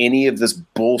take any of this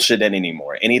bullshit in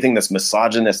anymore. Anything that's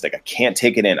misogynistic, I can't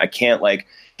take it in. I can't like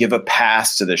give a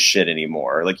pass to this shit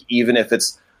anymore. Like, even if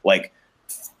it's like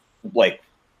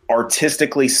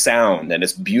artistically sound and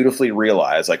it's beautifully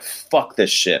realized, like, fuck this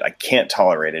shit. I can't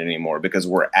tolerate it anymore because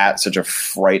we're at such a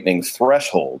frightening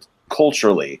threshold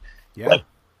culturally, like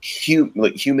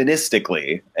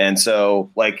humanistically. And so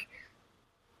like,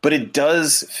 but it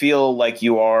does feel like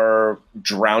you are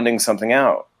drowning something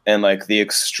out, and like the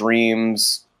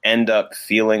extremes end up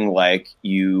feeling like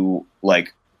you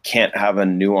like can't have a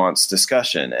nuanced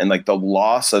discussion. And like the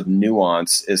loss of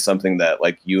nuance is something that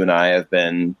like you and I have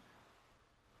been,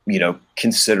 you know,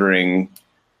 considering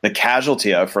the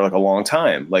casualty of for like a long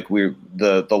time. Like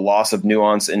the loss of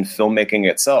nuance in filmmaking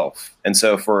itself. And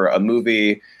so for a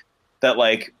movie that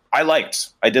like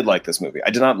I did like this movie. I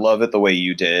did not love it the way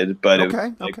you did, but it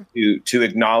was like to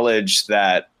acknowledge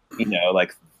that, you know,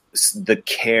 like the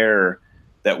care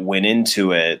that went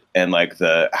into it and like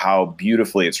how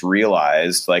beautifully it's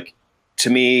realized. Like, to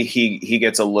me, he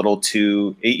gets a little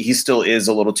too, he still is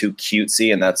a little too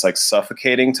cutesy, and that's like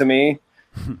suffocating to me.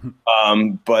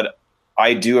 But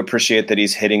I do appreciate that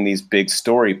he's hitting these big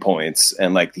story points,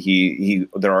 and like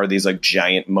there are these like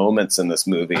giant moments in this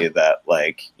movie that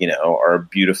like, you know, are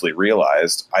beautifully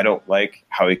realized. I don't like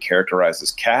how he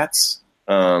characterizes cats.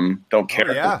 Don't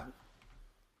care. Yeah.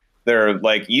 They're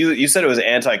like, you said it was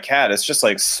anti-cat. It's just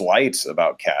like slight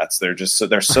about cats. They're so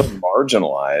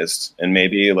marginalized, and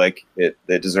maybe like it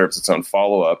deserves its own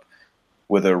follow-up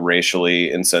with a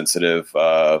racially insensitive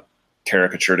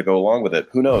caricature to go along with it.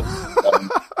 Who knows?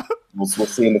 We'll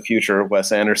see in the future,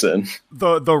 Wes Anderson.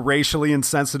 The racially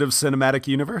insensitive cinematic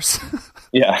universe.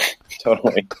 Yeah,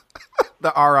 totally.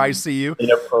 The RICU.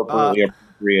 Inappropriately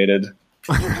appropriated.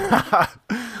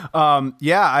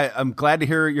 I'm glad to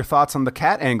hear your thoughts on the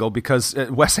cat angle, because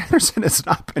Wes Anderson has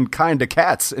not been kind to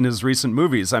cats in his recent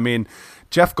movies. I mean,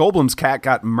 Jeff Goldblum's cat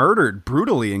got murdered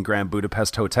brutally in Grand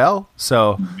Budapest Hotel.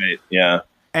 So, right, yeah.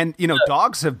 And, you know,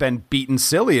 dogs have been beaten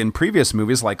silly in previous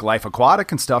movies like Life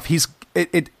Aquatic and stuff. He's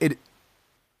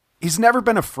never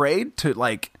been afraid to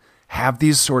like have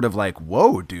these sort of like,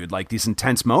 whoa, dude, like these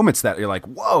intense moments that you're like,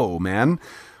 whoa, man,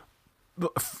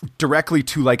 directly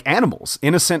to like animals,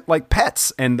 innocent like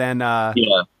pets. And then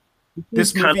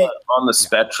this movie kind of on the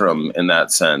spectrum in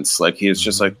that sense. Like he's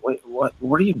just like, wait, what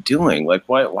are you doing? Like,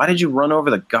 why did you run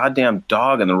over the goddamn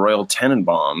dog in the Royal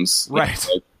Tenenbaums? Right.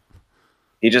 Like,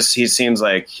 he seems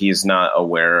like he's not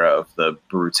aware of the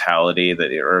brutality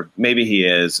or maybe he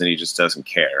is and he just doesn't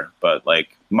care. But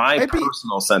like my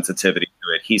personal sensitivity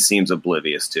to it, he seems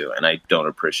oblivious to, and I don't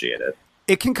appreciate it.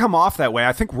 It can come off that way.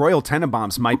 I think Royal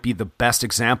Tenenbaums might be the best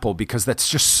example because that's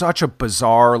just such a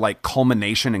bizarre like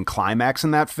culmination and climax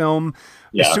in that film.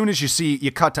 Yeah. As soon as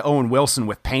you cut to Owen Wilson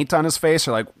with paint on his face,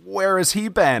 you're like, where has he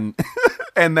been?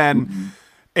 And then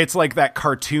it's like that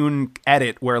cartoon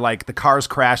edit where like the cars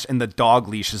crash and the dog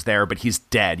leash is there, but he's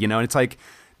dead, you know? And it's like,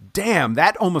 damn,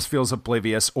 that almost feels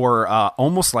oblivious or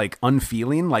almost like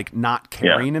unfeeling, like not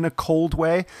caring in a cold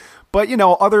way. But, you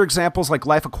know, other examples like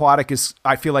Life Aquatic is,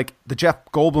 I feel like the Jeff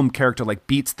Goldblum character like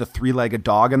beats the three-legged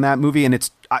dog in that movie. And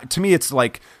it's, to me, it's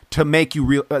like to make you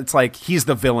real. It's like he's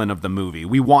the villain of the movie.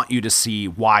 We want you to see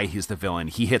why he's the villain.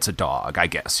 He hits a dog, I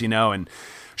guess, you know, and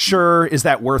sure. Is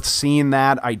that worth seeing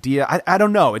that idea? I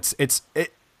don't know. It,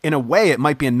 in a way, it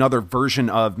might be another version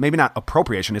of maybe not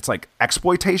appropriation. It's like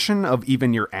exploitation of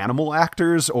even your animal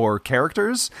actors or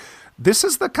characters. This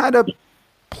is the kind of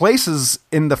places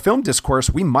in the film discourse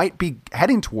we might be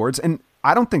heading towards. And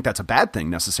I don't think that's a bad thing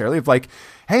necessarily of like,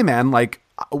 hey man, like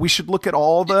we should look at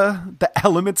all the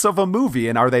elements of a movie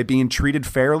and are they being treated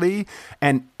fairly?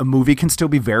 And a movie can still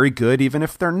be very good, even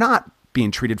if they're not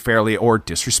being treated fairly or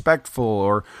disrespectful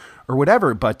or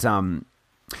whatever. But,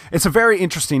 it's a very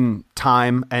interesting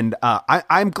time. And,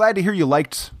 I'm glad to hear you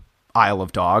liked Isle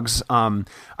of Dogs.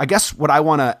 I guess what I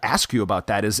want to ask you about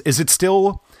that is it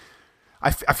still,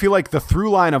 I feel like the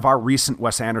through line of our recent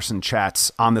Wes Anderson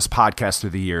chats on this podcast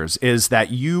through the years is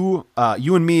that you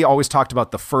and me always talked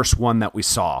about the first one that we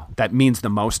saw that means the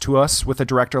most to us with a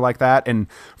director like that. And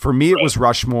for me, it was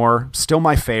Rushmore, still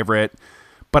my favorite,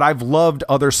 but I've loved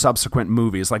other subsequent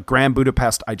movies like Grand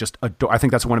Budapest. I just adore, I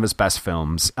think that's one of his best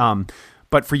films.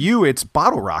 But for you, it's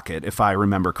Bottle Rocket, if I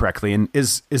remember correctly. And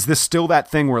is this still that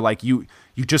thing where like you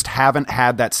just haven't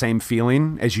had that same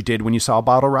feeling as you did when you saw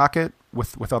Bottle Rocket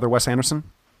with other Wes Anderson?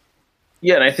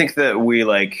 Yeah, and I think that we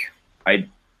like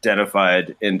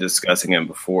identified in discussing him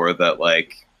before that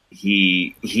like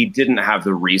he didn't have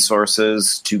the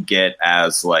resources to get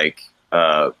as like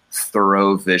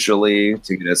thorough visually,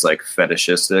 to get as like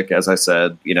fetishistic as I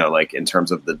said, you know, like in terms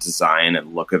of the design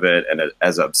and look of it, and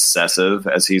as obsessive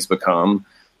as he's become.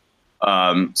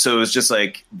 So it was just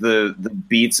like the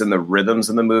beats and the rhythms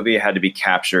in the movie had to be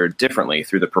captured differently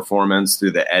through the performance,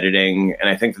 through the editing. And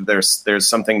I think that there's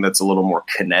something that's a little more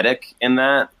kinetic in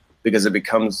that because it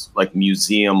becomes like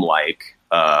museum-like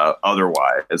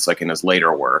otherwise. It's like in his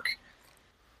later work.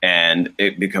 And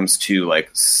it becomes too like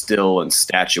still and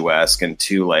statuesque and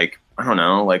too like, I don't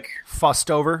know, like fussed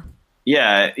over.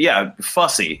 Yeah.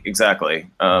 Fussy. Exactly.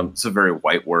 It's a very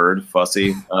white word,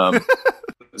 fussy.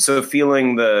 So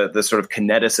feeling the sort of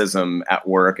kineticism at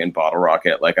work in Bottle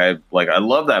Rocket, I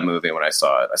love that movie when I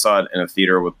saw it. I saw it in a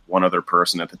theater with one other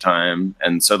person at the time.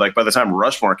 And so like by the time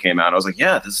Rushmore came out, I was like,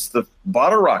 yeah, this is the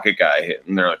Bottle Rocket guy.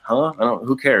 And they're like, huh?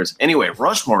 Who cares? Anyway,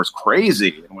 Rushmore is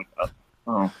crazy. And I'm like,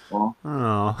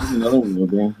 another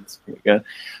movie. It's pretty good.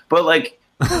 But like,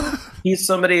 he's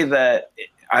somebody that,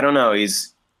 I don't know,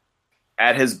 he's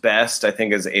at his best, I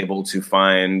think, is able to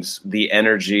find the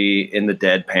energy in the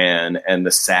deadpan and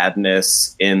the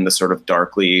sadness in the sort of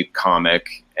darkly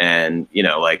comic. And, you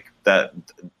know, like that,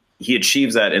 he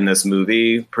achieves that in this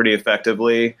movie pretty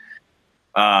effectively.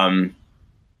 I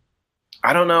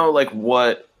don't know, like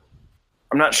I'm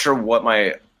not sure what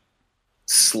my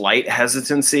slight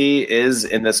hesitancy is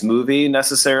in this movie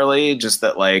necessarily, just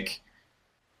that like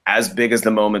as big as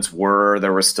the moments were,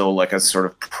 there was still like a sort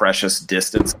of precious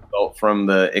distance felt from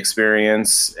the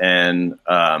experience, and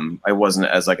I wasn't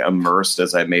as like immersed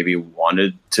as I maybe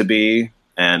wanted to be.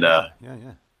 And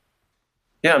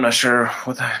yeah, I'm not sure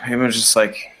what that, maybe I'm just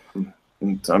like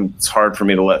it's hard for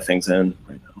me to let things in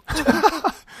right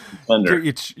now.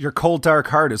 Your cold dark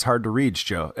heart is hard to reach,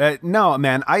 Joe. No,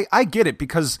 man, I get it,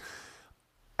 because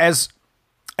as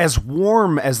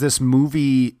warm as this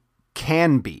movie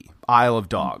can be, Isle of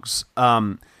Dogs,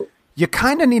 you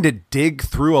kind of need to dig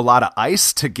through a lot of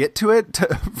ice to get to it,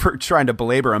 for trying to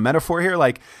belabor a metaphor here.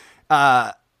 Like,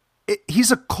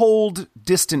 he's a cold,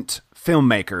 distant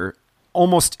filmmaker,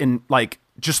 almost in like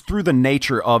just through the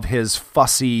nature of his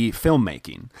fussy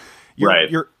filmmaking.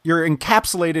 You're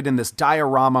encapsulated in this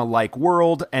diorama-like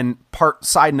world, and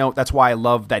side note, that's why I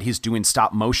love that he's doing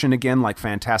stop motion again, like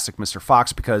Fantastic Mr.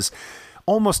 Fox, because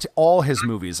almost all his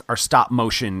movies are stop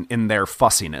motion in their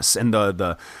fussiness and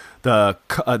the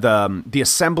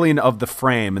assembling of the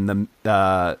frame and the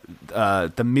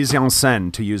mise en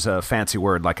scène, to use a fancy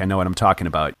word, like I know what I'm talking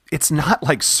about. It's not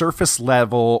like surface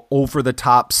level, over the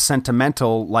top,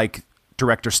 sentimental like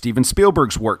director Steven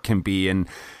Spielberg's work can be, and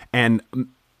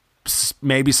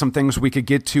maybe some things we could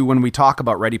get to when we talk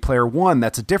about Ready Player One.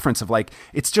 That's a difference of like,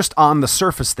 it's just on the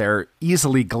surface there,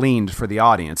 easily gleaned for the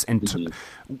audience. And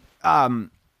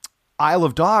Isle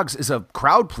of Dogs is a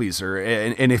crowd pleaser.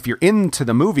 And if you're into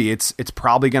the movie, it's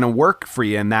probably going to work for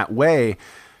you in that way.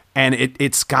 And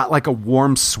it's got like a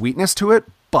warm sweetness to it,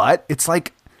 but it's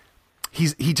like,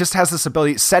 he just has this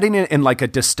ability, setting it in like a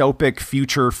dystopic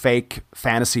future fake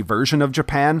fantasy version of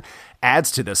Japan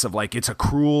adds to this of like, it's a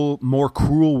more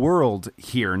cruel world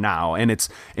here now. And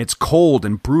it's cold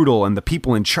and brutal, and the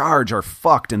people in charge are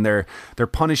fucked, and they're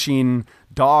punishing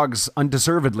dogs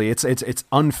undeservedly. It's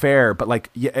unfair, but like,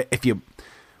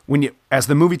 as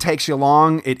the movie takes you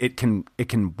along, it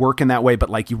can work in that way, but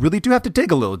like, you really do have to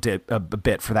dig a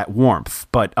bit for that warmth.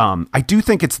 But I do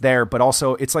think it's there, but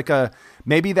also it's like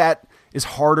maybe that is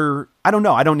harder. I don't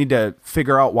know. I don't need to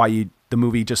figure out why the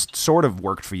movie just sort of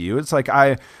worked for you. It's like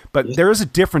but there is a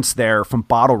difference there from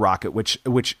Bottle Rocket, which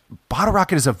Bottle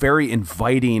Rocket is a very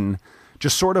inviting,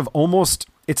 just sort of almost,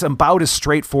 it's about as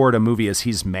straightforward a movie as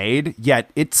he's made, yet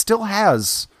it still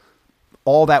has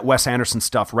all that Wes Anderson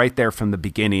stuff right there from the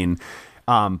beginning.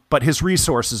 But his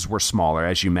resources were smaller,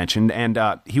 as you mentioned, and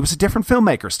he was a different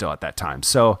filmmaker still at that time.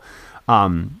 So,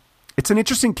 it's an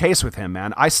interesting case with him,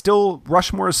 man.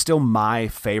 Rushmore is still my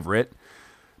favorite.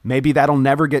 Maybe that'll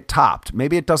never get topped.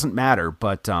 Maybe it doesn't matter,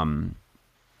 but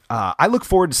I look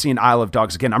forward to seeing Isle of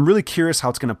Dogs again. I'm really curious how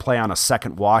it's going to play on a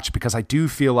second watch, because I do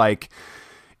feel like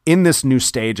in this new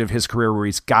stage of his career where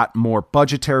he's got more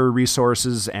budgetary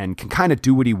resources and can kind of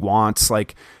do what he wants,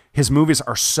 like his movies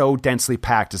are so densely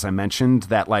packed, as I mentioned,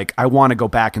 that like I want to go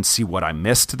back and see what I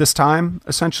missed this time,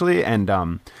 essentially. And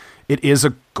it is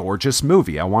a gorgeous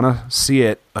movie. I want to see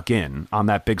it again on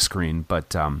that big screen.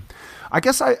 But I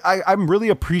guess I'm really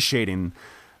appreciating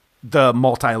the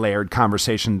multi-layered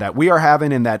conversation that we are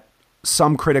having, and that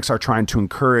some critics are trying to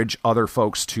encourage other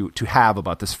folks to have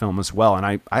about this film as well.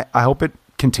 And I hope it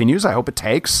continues. I hope it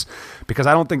takes, because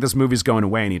I don't think this movie's going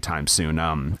away anytime soon.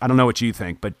 I don't know what you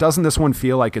think, but doesn't this one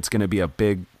feel like it's going to be a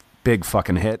big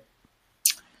fucking hit?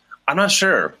 I'm not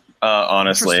sure,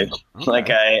 honestly.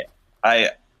 Okay.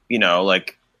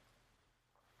 Like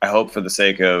I hope for the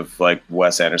sake of like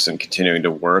Wes Anderson continuing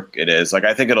to work, it is like,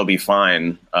 I think it'll be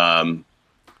fine.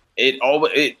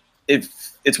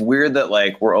 It's weird that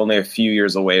like we're only a few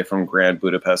years away from Grand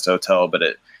Budapest Hotel, but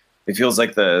it feels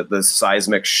like the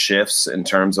seismic shifts in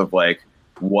terms of like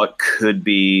what could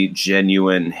be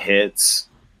genuine hits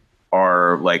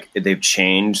are like, they've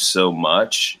changed so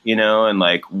much, and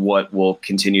like what will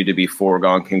continue to be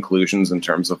foregone conclusions in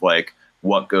terms of like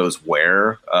what goes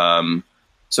where.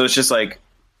 So it's just like,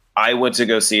 I went to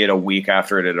go see it a week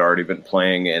after it had already been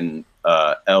playing in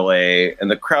LA, and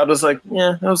the crowd was like,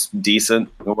 yeah, it was decent.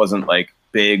 It wasn't like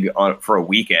big for a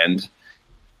weekend.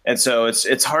 And so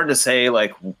it's hard to say,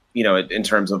 like, in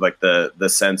terms of like the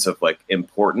sense of like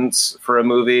importance for a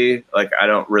movie. Like, I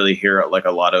don't really hear like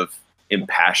a lot of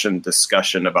impassioned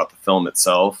discussion about the film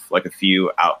itself. Like a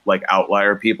few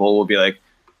outlier people will be like,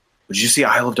 did you see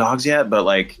Isle of Dogs yet? But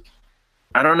like,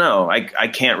 I don't know. I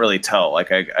can't really tell.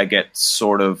 Like I get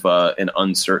sort of an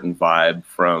uncertain vibe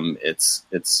from its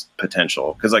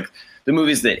potential. Cause like the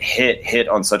movies that hit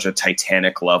on such a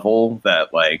Titanic level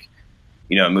that like,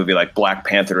 a movie like Black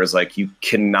Panther is like, you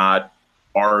cannot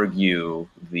argue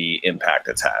the impact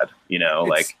it's had,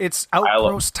 it's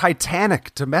outgrossed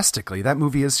Titanic domestically. That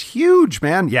movie is huge,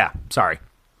 man. Yeah. Sorry.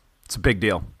 It's a big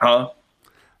deal. Huh?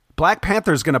 Black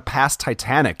Panther is going to pass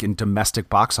Titanic in domestic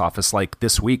box office like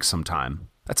this week sometime.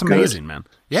 That's amazing, man.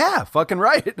 Yeah, fucking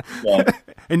right. Yeah.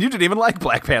 And you didn't even like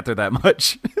Black Panther that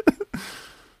much.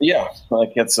 Yeah,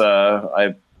 like it's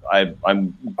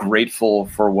I'm grateful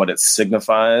for what it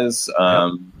signifies.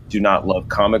 Do not love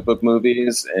comic book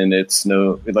movies, and it's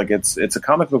a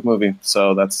comic book movie,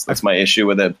 so that's my issue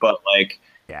with it. But like,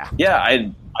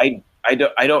 I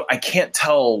can't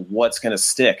tell what's going to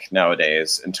stick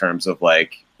nowadays in terms of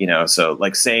like, so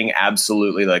like saying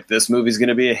absolutely like this movie's going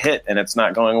to be a hit and it's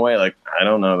not going away. Like, I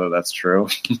don't know that that's true.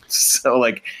 So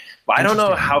like, I don't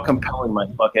know how compelling my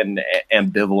fucking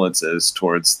ambivalence is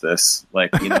towards this. Like,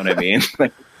 you know what I mean?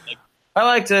 Like, I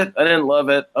liked it. I didn't love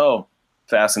it. Oh,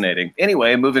 fascinating.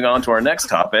 Anyway, moving on to our next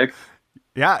topic.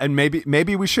 Yeah, and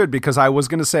maybe we should, because I was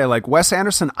going to say, like, Wes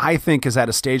Anderson, I think, is at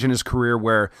a stage in his career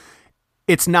where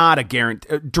it's not a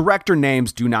guarantee. Director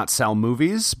names do not sell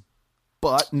movies,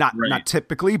 but not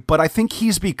typically. But I think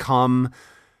he's become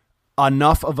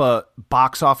enough of a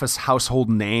box office household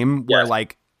name where,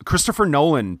 like, Christopher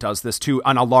Nolan does this too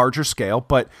on a larger scale,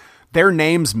 but their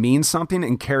names mean something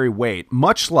and carry weight,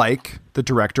 much like the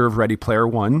director of Ready Player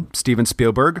One, Steven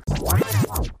Spielberg.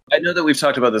 know that we've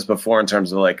talked about this before in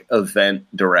terms of like event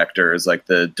directors, like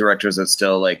the directors that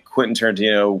still like Quentin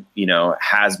Tarantino, you know,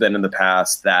 has been in the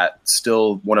past, that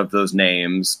still one of those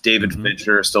names. David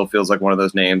Fincher still feels like one of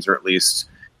those names, or at least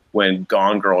when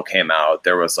Gone Girl came out,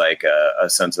 there was like a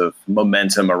sense of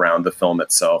momentum around the film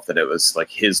itself, that it was like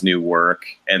his new work.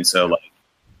 And so like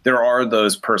there are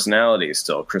those personalities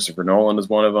still. Christopher Nolan is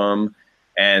one of them.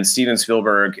 And Steven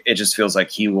Spielberg, it just feels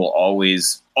like he will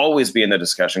always be in the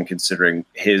discussion, considering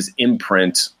his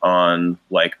imprint on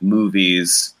like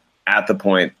movies at the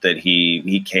point that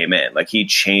he came in. Like he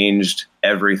changed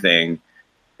everything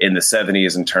in the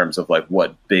 70s in terms of like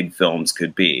what big films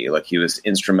could be. Like he was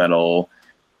instrumental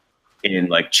in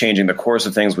like changing the course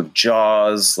of things with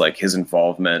Jaws, like his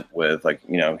involvement with like,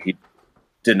 you know, he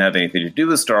didn't have anything to do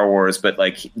with Star Wars, but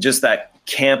like just that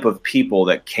camp of people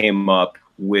that came up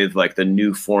with like the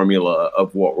new formula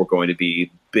of what were going to be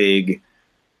big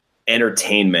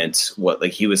entertainment. What,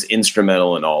 like he was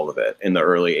instrumental in all of it in the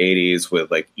early 80s with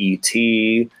like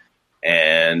E.T.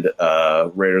 and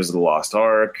Raiders of the Lost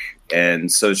Ark.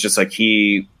 And so it's just like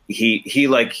he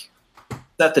like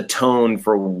set the tone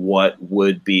for what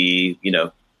would be, you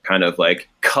know, kind of like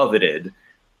coveted.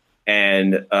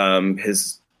 And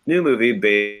his new movie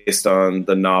based on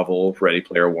the novel Ready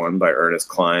Player One by Ernest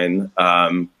Cline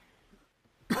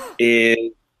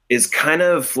is kind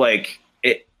of like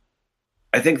it.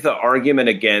 I think the argument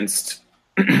against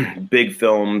big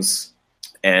films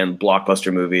and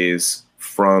blockbuster movies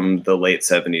from the late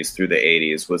 70s through the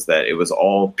 80s was that it was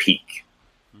all peak.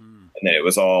 And that it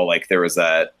was all like, there was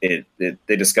that, they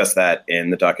discussed that in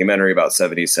the documentary about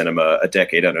 70s cinema, A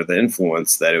Decade Under the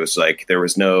Influence, that it was like, there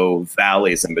was no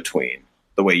valleys in between,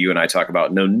 the way you and I talk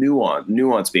about no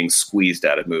nuance being squeezed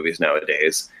out of movies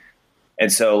nowadays.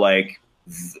 And so like,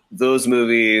 those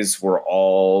movies were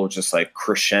all just like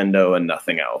crescendo and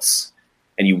nothing else.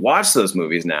 And you watch those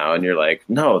movies now and you're like,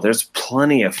 no, there's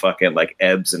plenty of fucking like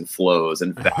ebbs and flows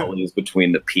and valleys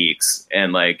between the peaks.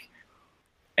 And like,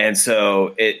 and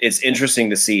so it's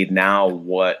interesting to see now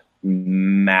what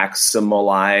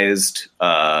maximalized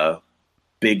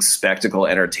big spectacle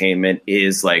entertainment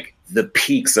is, like the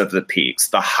peaks of the peaks,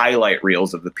 the highlight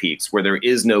reels of the peaks, where there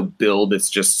is no build. It's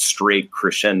just straight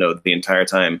crescendo the entire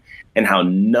time, and how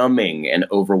numbing and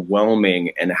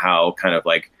overwhelming and how kind of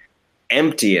like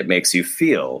empty it makes you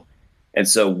feel. And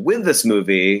so with this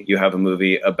movie, you have a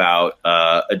movie about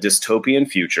a dystopian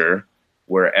future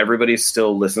where everybody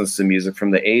still listens to music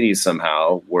from the 80s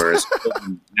somehow, whereas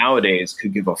nowadays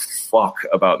could give a fuck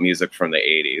about music from the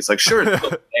 80s. Like, sure, it's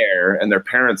still there and their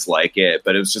parents like it,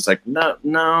 but it was just like,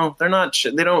 no, they're not.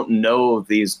 They don't know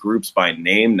these groups by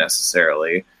name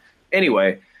necessarily.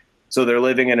 Anyway, so they're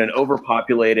living in an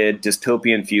overpopulated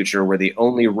dystopian future where the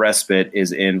only respite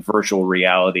is in virtual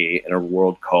reality in a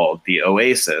world called the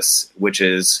Oasis, which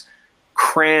is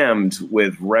crammed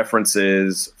with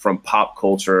references from pop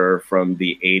culture from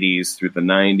the 80s through the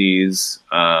 90s,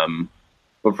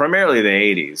 but primarily the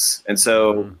 80s. And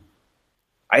so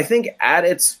I think at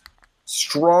its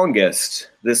strongest,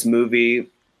 this movie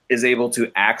is able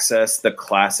to access the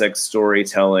classic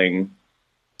storytelling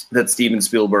that Steven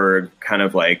Spielberg kind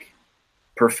of like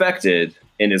perfected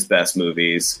in his best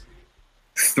movies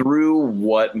through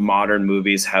what modern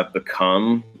movies have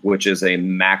become, which is a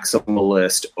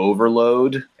maximalist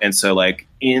overload. And so like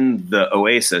in the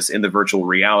Oasis, in the virtual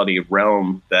reality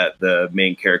realm that the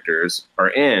main characters are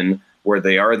in, where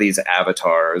they are these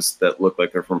avatars that look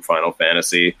like they're from Final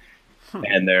Fantasy,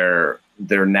 and they're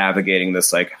navigating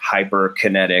this like hyper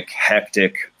kinetic,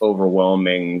 hectic,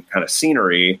 overwhelming kind of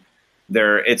scenery.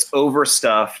 It's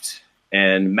overstuffed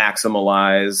and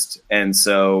maximalized. And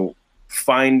so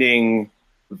finding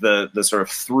the sort of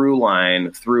through line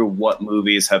through what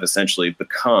movies have essentially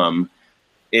become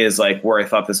is like where I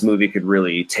thought this movie could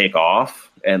really take off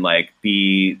and like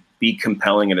be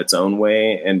compelling in its own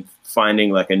way, and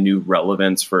finding like a new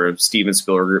relevance for Steven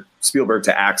Spielberg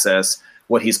to access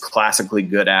what he's classically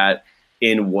good at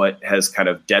in what has kind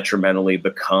of detrimentally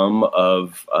become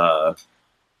of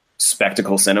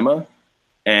spectacle cinema.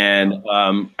 And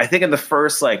I think in the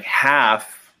first like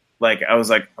half, like I was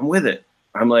like, I'm with it.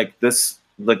 I'm like, this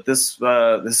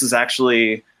is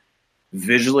actually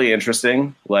visually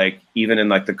interesting. Like even in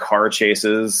like the car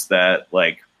chases that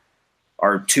like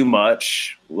are too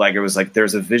much, like it was like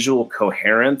there's a visual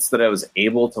coherence that I was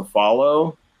able to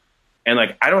follow. And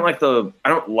like I don't like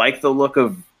the look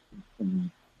of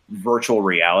virtual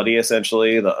reality,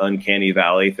 essentially the uncanny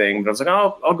valley thing. But I was like,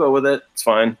 oh, I'll go with it. It's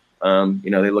fine.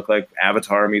 They look like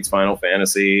Avatar meets Final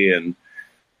Fantasy, and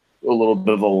a little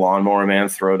bit of a Lawnmower Man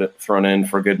thrown in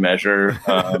for good measure.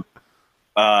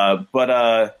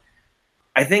 But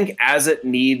I think as it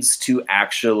needs to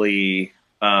actually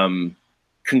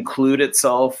conclude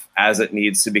itself, as it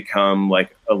needs to become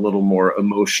like a little more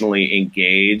emotionally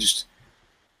engaged,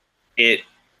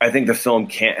 I think the film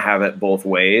can't have it both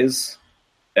ways.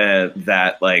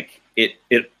 That like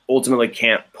it ultimately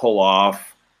can't pull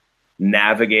off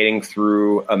navigating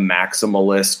through a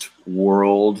maximalist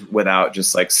world without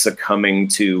just like succumbing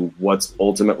to what's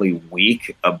ultimately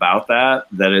weak about that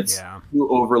it's too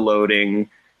overloading,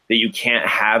 that you can't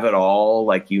have it all.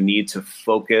 Like you need to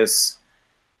focus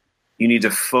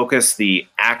the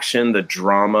action, the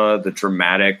drama, the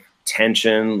dramatic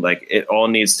tension. Like it all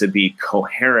needs to be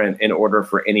coherent in order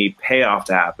for any payoff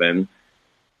to happen.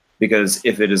 Because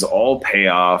if it is all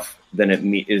payoff, then it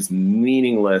is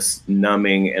meaningless,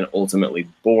 numbing, and ultimately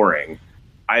boring.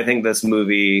 I think this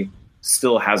movie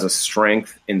still has a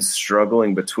strength in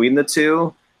struggling between the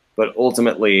two, but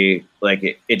ultimately,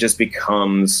 like it just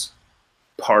becomes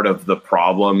part of the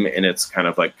problem in its kind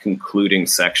of like concluding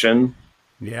section.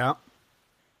 Yeah.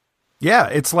 Yeah,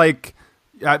 it's like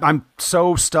I'm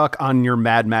so stuck on your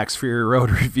Mad Max Fury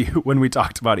Road review when we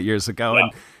talked about it years ago. Yeah.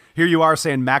 And here you are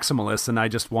saying maximalist, and I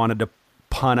just wanted to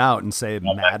pun out and say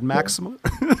Mad Maximalist.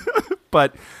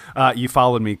 But you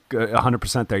followed me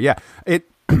 100% there. Yeah.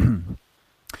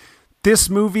 This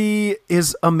movie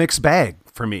is a mixed bag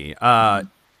for me.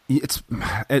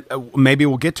 Maybe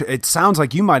we'll get to it. It sounds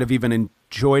like you might have even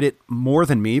enjoyed it more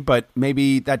than me, but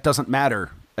maybe that doesn't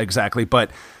matter exactly.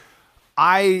 But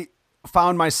I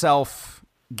found myself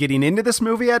getting into this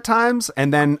movie at times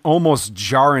and then almost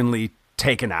jarringly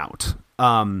taken out.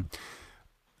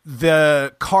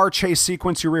 The car chase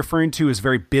sequence you're referring to is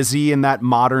very busy in that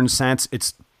modern sense.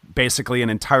 It's basically an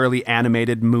entirely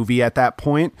animated movie at that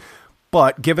point.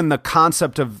 But given the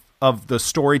concept of the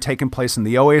story taking place in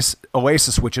the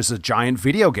Oasis, which is a giant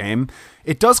video game,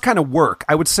 it does kind of work.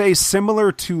 I would say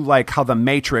similar to like how The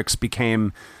Matrix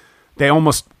became, they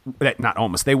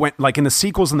went like in the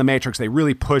sequels in The Matrix, they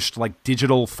really pushed like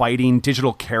digital fighting,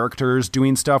 digital characters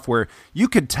doing stuff where you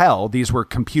could tell these were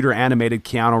computer animated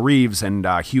Keanu Reeves and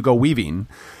Hugo Weaving.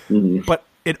 Mm-hmm. But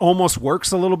it almost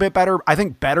works a little bit better. I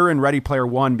think better in Ready Player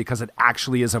One because it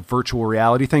actually is a virtual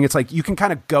reality thing. It's like you can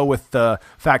kind of go with the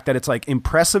fact that it's like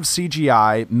impressive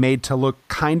CGI made to look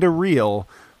kind of real,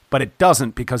 but it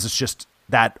doesn't because it's just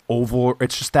that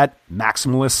it's just that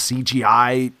maximalist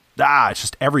CGI. It's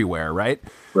just everywhere, right?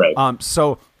 Right.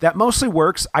 So that mostly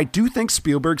works. I do think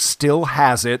Spielberg still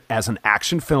has it as an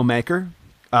action filmmaker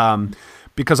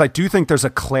because I do think there's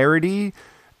a clarity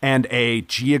and a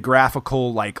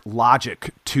geographical like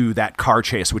logic to that car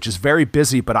chase, which is very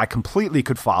busy, but I completely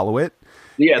could follow it.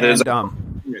 Yeah, there's a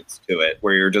coherence to it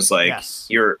where you're just like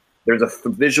there's a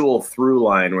visual through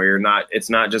line where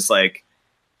it's not just like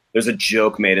there's a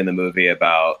joke made in the movie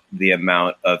about the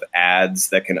amount of ads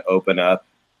that can open up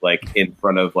like in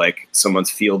front of like someone's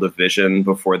field of vision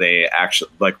before they actually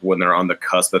like when they're on the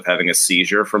cusp of having a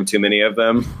seizure from too many of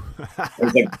them.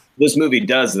 Like, this movie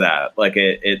does that. Like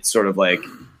it sort of like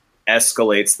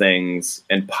escalates things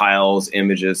and piles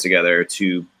images together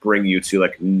to bring you to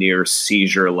like near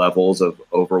seizure levels of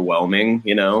overwhelming,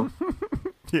 you know?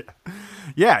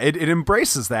 Yeah. It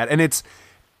embraces that. And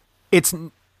it's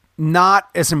not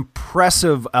as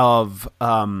impressive of,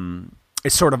 a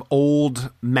sort of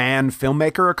old man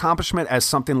filmmaker accomplishment as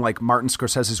something like Martin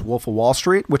Scorsese's Wolf of Wall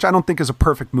Street, which I don't think is a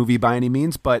perfect movie by any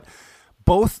means, but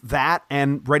both that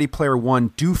and Ready Player One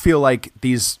do feel like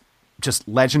these just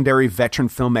legendary veteran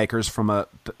filmmakers from a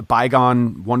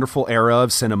bygone, wonderful era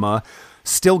of cinema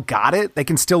still got it. They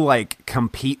can still like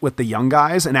compete with the young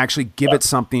guys and actually give it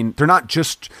something. They're not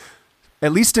just,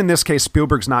 at least in this case,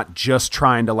 Spielberg's not just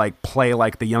trying to like play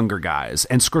like the younger guys,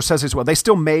 and Scorsese as well. They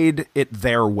still made it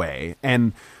their way.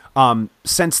 And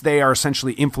since they are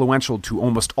essentially influential to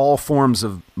almost all forms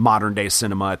of modern day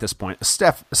cinema at this point,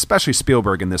 especially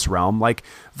Spielberg in this realm, like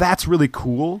that's really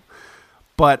cool.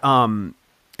 But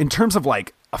in terms of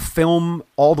like a film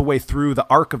all the way through the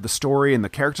arc of the story and the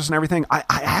characters and everything, I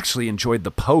actually enjoyed The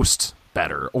Post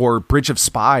better, or Bridge of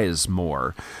Spies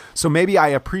more. So maybe I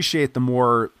appreciate the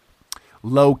more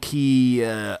low-key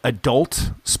adult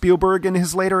Spielberg in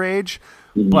his later age.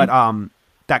 Mm-hmm. But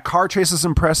that car chase is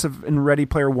impressive in Ready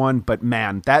Player One, but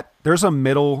man, there's a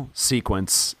middle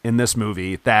sequence in this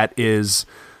movie that is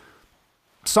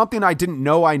something I didn't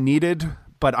know I needed,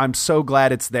 but I'm so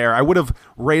glad it's there. I would have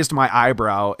raised my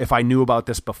eyebrow if I knew about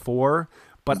this before,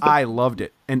 but I loved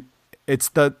it. And it's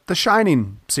the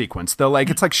Shining sequence.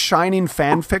 It's like Shining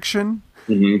fan fiction.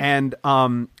 Mm-hmm. And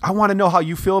I want to know how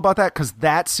you feel about that, because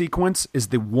that sequence is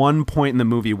the one point in the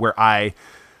movie where I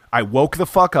woke the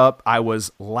fuck up. I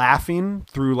was laughing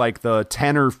through like the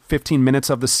 10 or 15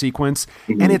 minutes of the sequence,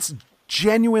 mm-hmm. and it's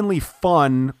genuinely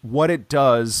fun what it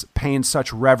does, paying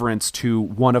such reverence to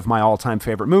one of my all-time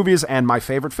favorite movies and my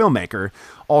favorite filmmaker.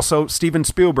 Also, Steven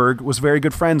Spielberg was very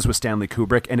good friends with Stanley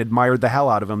Kubrick and admired the hell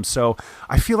out of him. So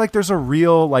I feel like there's a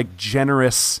real, like,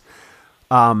 generous,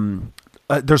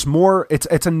 there's more,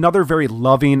 it's another very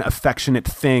loving, affectionate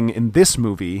thing in this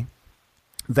movie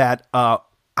that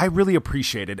I really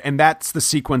appreciated. And that's the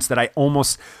sequence that I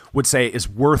almost would say is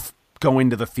worth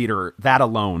going to the theater. That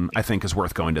alone, I think, is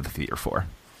worth going to the theater for.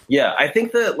 Yeah, I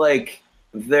think that, like,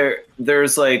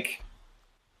 there's like,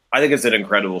 I think it's an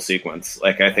incredible sequence.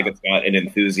 Like, I think it's got an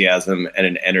enthusiasm and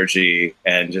an energy,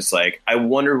 and just like, I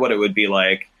wonder what it would be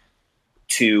like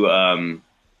to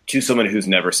someone who's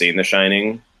never seen The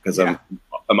Shining, because I'm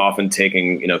often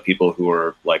taking, you know, people who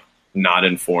are like not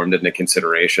informed into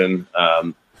consideration.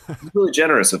 It's really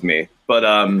generous of me, but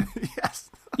Yes.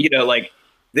 you know, like,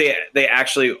 they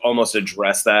actually almost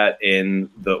address that in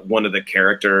one of the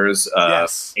characters,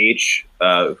 Yes. H,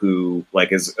 who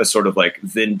like is a sort of like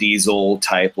Vin Diesel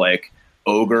type, like,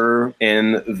 ogre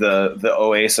in the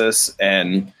Oasis,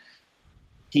 and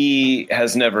he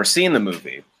has never seen the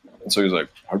movie, and so he's like,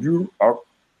 "Have you?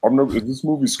 I've never. Is this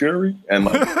movie scary?" And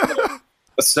like,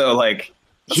 so like,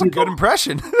 That's a good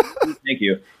impression. Thank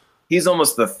you. He's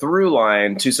almost the through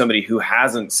line to somebody who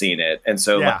hasn't seen it. And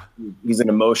so like, he's an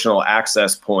emotional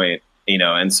access point, you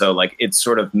know, and so like it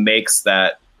sort of makes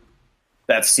that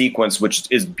sequence,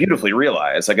 which is beautifully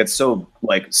realized. Like, it's so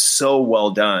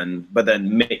well done, but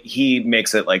then he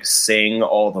makes it like sing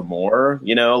all the more,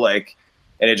 you know, like,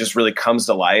 and it just really comes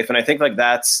to life. And I think like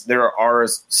there are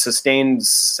sustained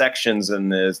sections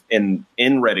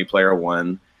in Ready Player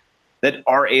One that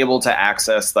are able to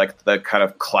access like the kind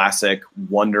of classic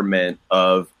wonderment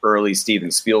of early Steven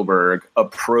Spielberg,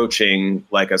 approaching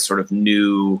like a sort of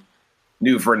new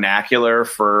vernacular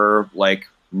for like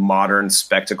modern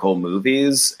spectacle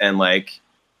movies. And like,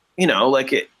 you know,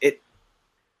 like it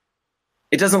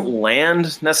doesn't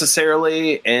land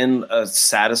necessarily in a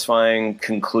satisfying,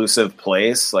 conclusive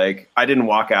place. Like, I didn't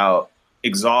walk out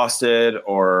exhausted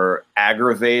or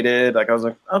aggravated. Like, I was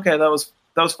like, okay, that was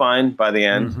fine by the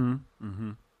end. Mm-hmm.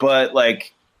 Mm-hmm. But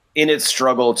like, in its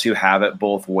struggle to have it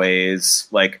both ways,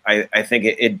 like, I think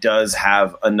it does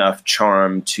have enough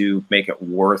charm to make it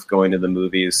worth going to the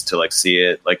movies to like see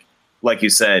it. Like you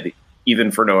said, even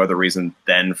for no other reason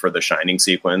than for the Shining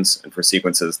sequence and for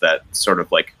sequences that sort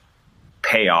of like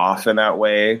pay off in that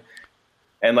way.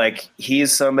 And like,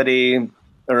 he's somebody,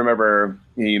 I remember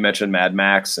you mentioned Mad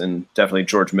Max, and definitely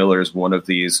George Miller is one of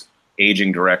these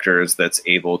aging directors that's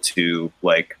able to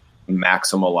like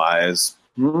maximalize,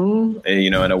 you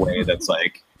know, in a way that's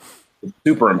like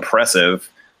super impressive.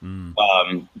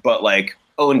 But like,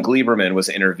 Owen Gleiberman was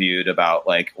interviewed about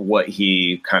like what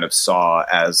he kind of saw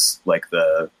as like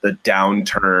the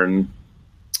downturn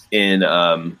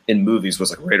in movies was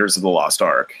like Raiders of the Lost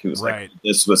Ark. He was like,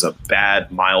 this was a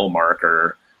bad mile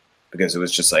marker because it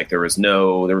was just like there was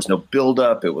no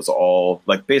buildup. It was all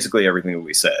like basically everything that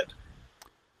we said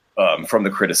from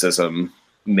the criticism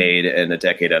made in A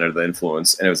Decade Under the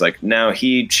Influence. And it was like, now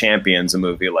he champions a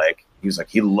movie like, he was like,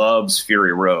 he loves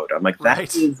Fury Road. I'm like,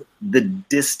 that is the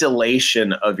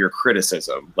distillation of your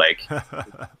criticism. Like,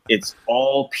 it's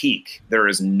all peak. There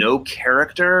is no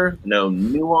character, no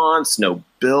nuance, no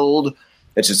build.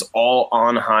 It's just all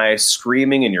on high,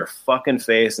 screaming in your fucking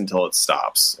face until it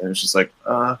stops. And it's just like,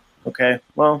 okay,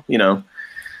 well, you know,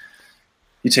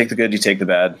 you take the good, you take the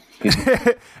bad.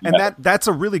 And that's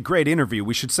a really great interview,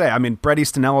 we should say. I mean, Bret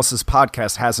Easton Ellis's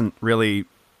podcast hasn't really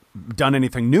done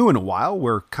anything new in a while.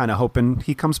 We're kind of hoping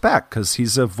he comes back because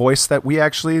he's a voice that we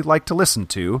actually like to listen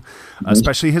to,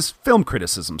 especially his film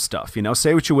criticism stuff. You know,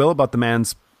 say what you will about the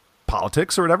man's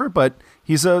politics or whatever, but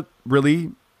he's a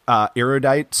really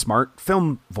erudite, smart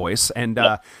film voice. And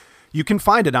you can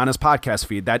find it on his podcast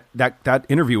feed. That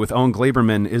interview with Owen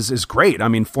Gleiberman is great. I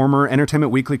mean, former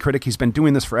Entertainment Weekly critic. He's been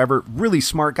doing this forever. Really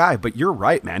smart guy. But you're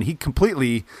right, man. He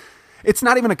completely... It's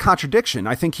not even a contradiction.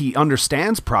 I think he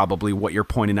understands probably what you're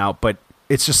pointing out, but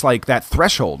it's just like that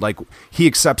threshold. Like, he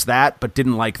accepts that, but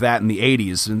didn't like that in the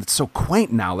 80s. And it's so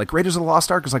quaint now. Like, Raiders of the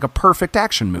Lost Ark is like a perfect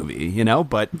action movie, you know,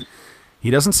 but he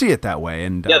doesn't see it that way.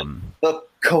 And the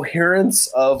coherence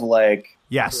of like,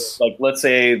 yes, like, let's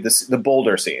say the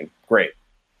boulder scene. Great.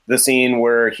 The scene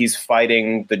where he's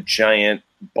fighting the giant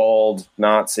bald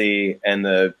Nazi and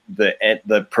the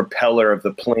propeller of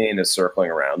the plane is circling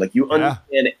around. Like, you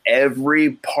understand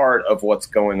every part of what's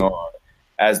going on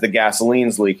as the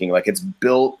gasoline's leaking. Like, it's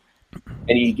built,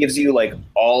 and he gives you like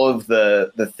all of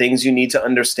the things you need to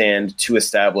understand to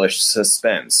establish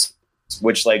suspense,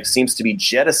 which like seems to be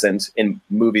jettisoned in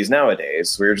movies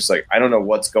nowadays, where you're just like, I don't know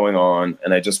what's going on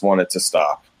and I just want it to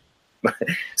stop.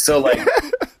 So like,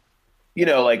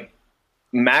 like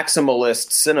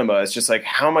maximalist cinema is just like,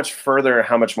 how much further,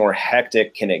 how much more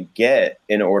hectic can it get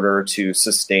in order to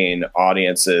sustain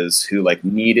audiences who like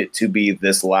need it to be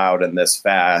this loud and this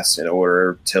fast in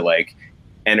order to like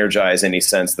energize any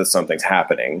sense that something's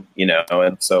happening,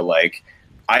 And so like,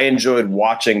 I enjoyed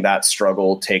watching that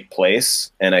struggle take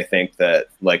place. And I think that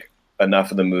like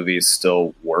enough of the movies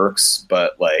still works,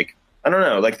 but like, I don't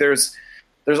know, like there's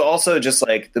also just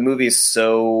like the movie is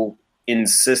so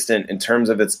insistent in terms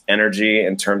of its energy,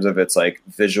 in terms of its like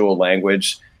visual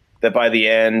language, that by the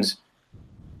end,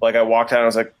 like I walked out and I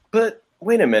was like, but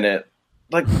wait a minute,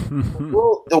 like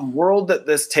the world that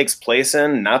this takes place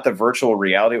in, not the virtual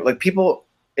reality, like people,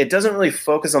 it doesn't really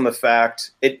focus on the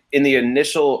fact in the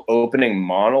initial opening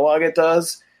monologue it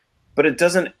does, but it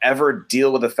doesn't ever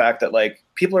deal with the fact that like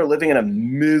people are living in a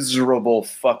miserable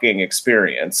fucking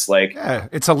experience. Like, yeah,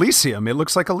 it's Elysium. It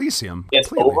looks like Elysium. It's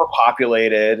completely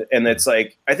overpopulated, and it's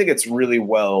like, I think it's really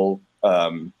well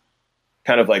kind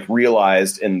of like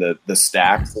realized in the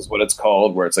stacks is what it's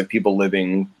called, where it's like people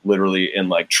living literally in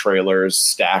like trailers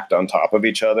stacked on top of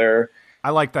each other. I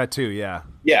like that too. Yeah.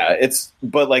 Yeah.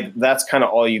 But like, that's kind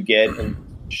of all you get in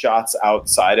shots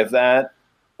outside of that.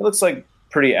 It looks like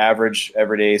pretty average,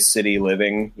 everyday city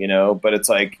living, but it's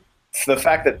like the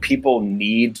fact that people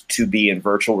need to be in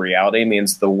virtual reality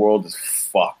means the world is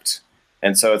fucked.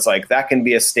 And so it's like, that can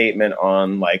be a statement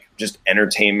on like just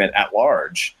entertainment at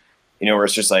large, where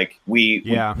it's just like, we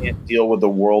can't deal with the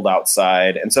world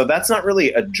outside. And so that's not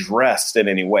really addressed in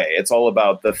any way. It's all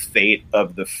about the fate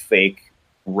of the fake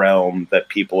realm that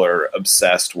people are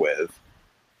obsessed with.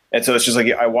 And so it's just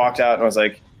like, I walked out and I was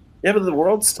like, yeah, but the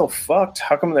world's still fucked.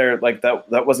 How come they're like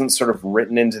that wasn't sort of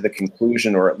written into the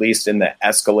conclusion, or at least in the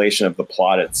escalation of the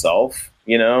plot itself,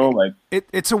 like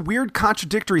it's a weird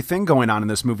contradictory thing going on in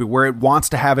this movie where it wants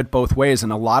to have it both ways.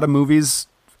 And a lot of movies,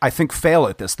 I think, fail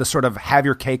at this sort of have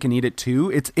your cake and eat it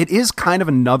too. It is kind of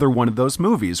another one of those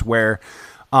movies where,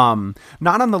 not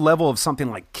on the level of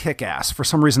something like Kick-Ass. For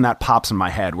some reason that pops in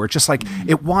my head where it's just like,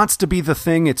 it wants to be the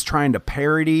thing it's trying to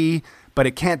parody, but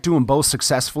it can't do them both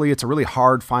successfully. It's a really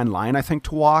hard fine line, I think,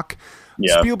 to walk.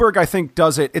 Yeah. Spielberg, I think,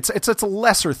 does it. It's a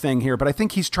lesser thing here, but I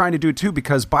think he's trying to do it too,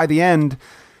 because by the end,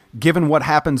 given what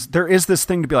happens, there is this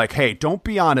thing to be like, hey, don't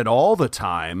be on it all the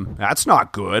time. That's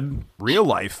not good. Real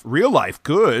life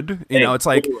good. It's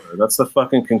like, that's the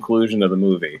fucking conclusion of the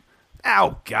movie.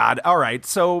 Oh God. All right.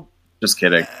 So just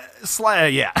kidding.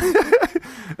 Yeah.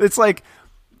 It's like,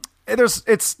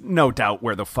 it's no doubt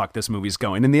where the fuck this movie's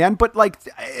going in the end, but like,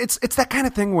 it's that kind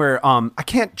of thing where, I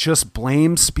can't just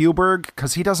blame Spielberg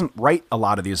because he doesn't write a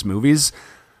lot of these movies,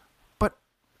 but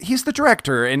he's the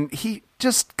director and he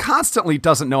just constantly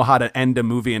doesn't know how to end a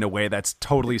movie in a way that's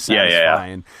totally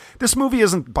satisfying. Yeah. This movie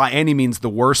isn't by any means the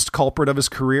worst culprit of his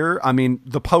career. I mean,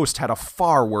 The Post had a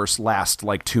far worse last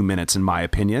like 2 minutes in my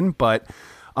opinion, but,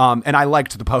 and I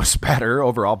liked The Post better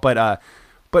overall, but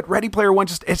Ready Player One,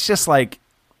 it's just like,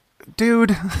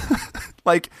 dude,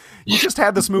 like you just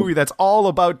had this movie that's all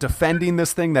about defending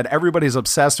this thing that everybody's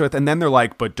obsessed with, and then they're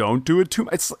like, but don't do it too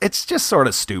much. It's just sort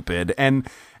of stupid and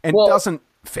doesn't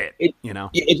fit.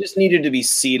 It just needed to be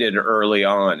seeded early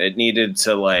on. It needed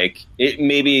to like, it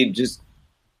maybe just,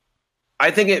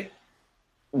 I think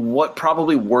what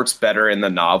probably works better in the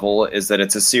novel is that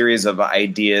it's a series of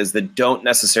ideas that don't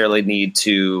necessarily need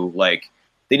to like,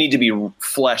 they need to be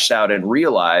fleshed out and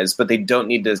realized, but they don't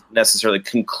need to necessarily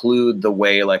conclude the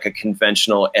way like a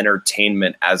conventional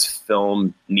entertainment as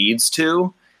film needs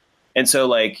to. And so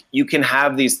like you can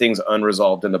have these things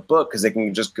unresolved in the book because they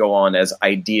can just go on as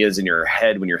ideas in your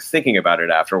head when you're thinking about it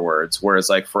afterwards. Whereas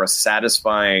like for a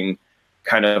satisfying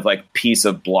kind of like piece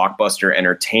of blockbuster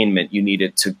entertainment, you need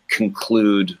it to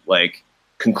conclude like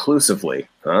conclusively.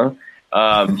 Like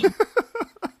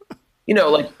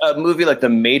a movie like The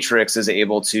Matrix is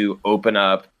able to open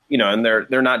up, and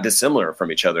they're not dissimilar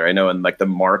from each other. I know in like the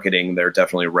marketing, they're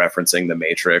definitely referencing The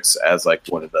Matrix as like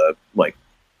one of the like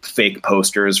fake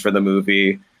posters for the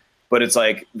movie. But it's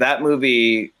like that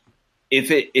movie,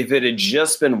 if it had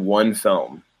just been one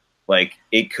film, like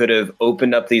it could have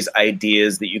opened up these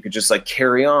ideas that you could just like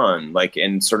carry on, like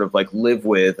and sort of like live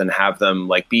with and have them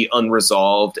like be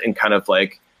unresolved and kind of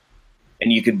like,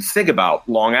 and you could think about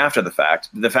long after the fact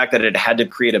that it had to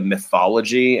create a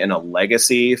mythology and a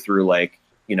legacy through like,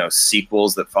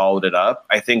 sequels that followed it up,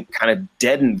 I think kind of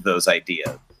deadened those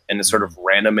ideas and it sort of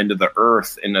ran them into the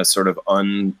earth in a sort of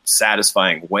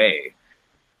unsatisfying way.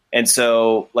 And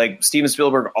so like Steven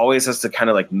Spielberg always has to kind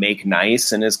of like make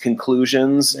nice in his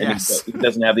conclusions. And he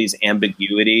doesn't have these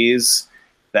ambiguities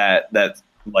that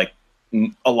like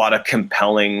a lot of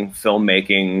compelling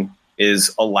filmmaking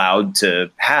is allowed to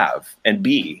have and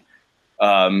be.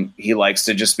 He likes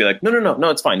to just be like, no,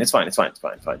 it's fine. It's no.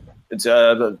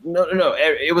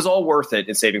 It was all worth it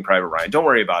in Saving Private Ryan. Don't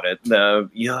worry about it.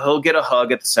 He'll get a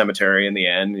hug at the cemetery in the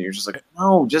end. And you're just like,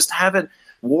 no, just have it.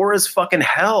 War is fucking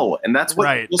hell. And that's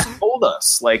what you just told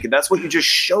us. Like, that's what you just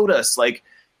showed us. Like,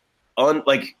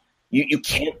 you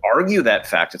can't argue that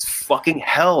fact. It's fucking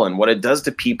hell. And what it does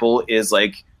to people is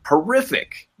like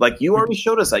horrific. Like, you already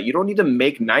showed us that. You don't need to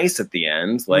make nice at the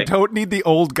end. Like, you don't need the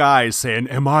old guy saying,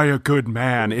 am I a good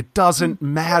man? It doesn't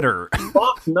matter.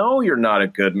 Fuck no, you're not a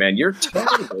good man. You're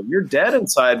terrible. You're dead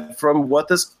inside from what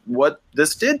this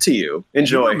did to you.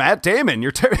 Enjoy. You're Matt Damon.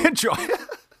 Enjoy.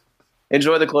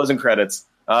 Enjoy the closing credits.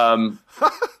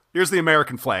 Here's the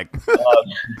American flag.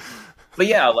 But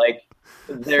yeah, like,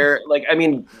 I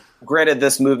mean, granted,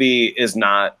 this movie is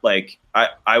not like,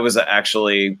 I was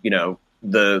actually,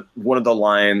 one of the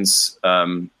lines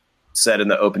said in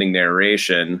the opening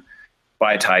narration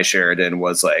by Ty Sheridan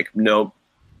was like, nope,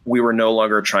 we were no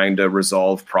longer trying to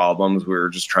resolve problems. We were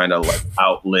just trying to like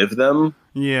outlive them.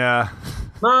 Yeah.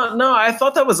 No, I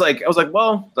thought that was like, I was like,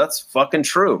 well, that's fucking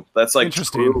true. That's like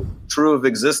true of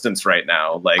existence right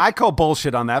now. Like, I call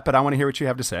bullshit on that, but I want to hear what you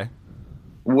have to say.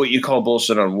 What you call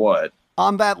bullshit on what?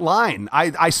 On that line.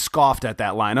 I scoffed at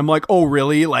that line. I'm like, oh,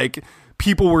 really? Like,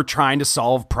 people were trying to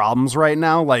solve problems right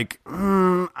now? Like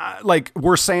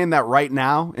we're saying that right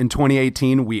now in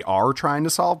 2018, we are trying to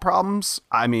solve problems?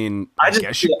 I mean, I think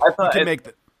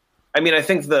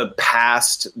the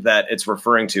past that it's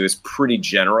referring to is pretty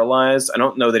generalized. I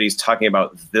don't know that he's talking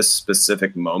about this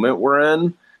specific moment we're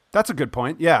in. That's a good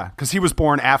point. Yeah, because he's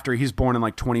born in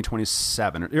like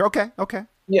 2027. Okay.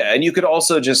 Yeah, and you could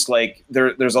also just like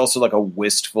there's also like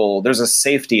there's a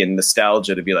safety and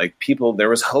nostalgia to be like, people, there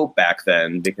was hope back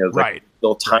then because like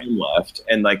still time left,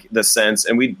 and like the sense,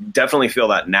 and we definitely feel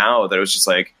that now, that it was just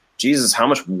like, Jesus, how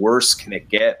much worse can it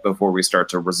get before we start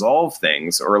to resolve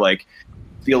things, or like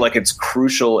feel like it's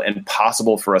crucial and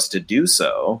possible for us to do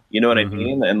so. You know what I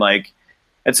mean?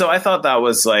 And so I thought that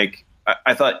was like,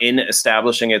 I thought in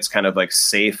establishing its kind of like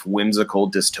safe,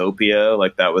 whimsical dystopia,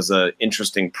 like that was a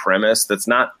interesting premise that's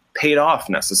not paid off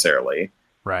necessarily.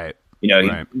 Right. He's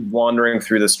wandering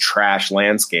through this trash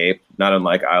landscape, not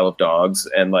unlike Isle of Dogs,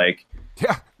 and like,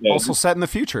 also set in the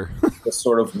future. This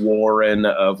sort of warren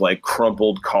of like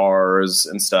crumpled cars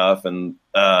and stuff. And,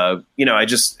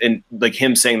 and like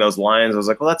him saying those lines, I was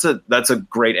like, well, that's a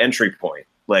great entry point.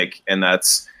 Like, and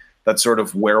that's sort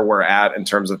of where we're at in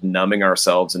terms of numbing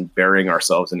ourselves and burying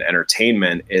ourselves in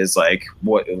entertainment, is like,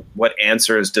 what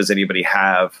answers does anybody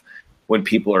have when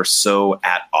people are so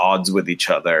at odds with each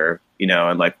other,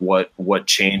 and like what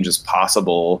change is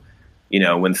possible,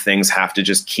 when things have to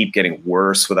just keep getting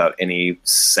worse without any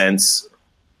sense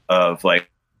of like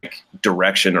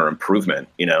direction or improvement,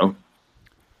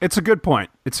 It's a good point.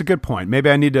 Maybe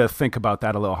I need to think about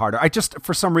that a little harder.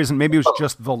 For some reason, maybe it was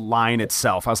just the line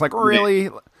itself. I was like, really?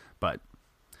 But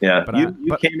yeah,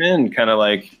 you came in kind of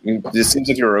like, it just seems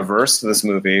like you're reverse to this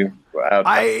movie.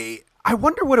 I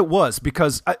wonder what it was,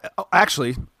 because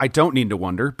I don't need to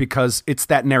wonder, because it's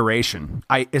that narration.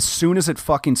 As soon as it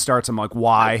fucking starts, I'm like,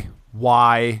 why?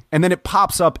 And then it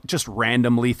pops up just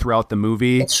randomly throughout the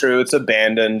movie. It's true. It's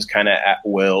abandoned kind of at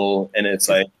will. And it's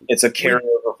like, it's a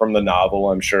carryover from the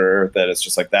novel. I'm sure that it's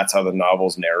just like, that's how the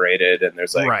novel's narrated. And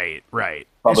there's like, right.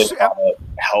 Probably a lot of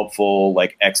helpful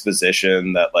like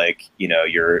exposition that like,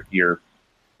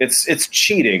 it's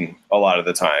cheating a lot of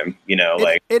the time,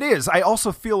 it is. I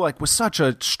also feel like with such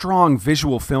a strong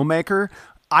visual filmmaker,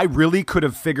 I really could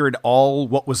have figured all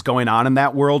what was going on in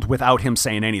that world without him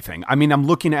saying anything. I mean, I'm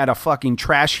looking at a fucking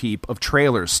trash heap of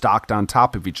trailers stacked on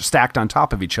top of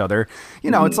each other.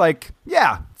 It's like,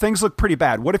 yeah, things look pretty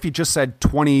bad. What if he just said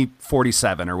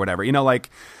 2047 or whatever? Like,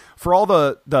 for all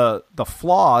the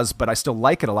flaws, but I still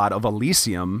like it a lot, of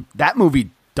Elysium, that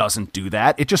movie doesn't do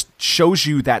that. It just shows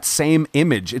you that same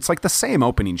image. It's like the same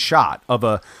opening shot of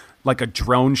a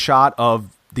drone shot of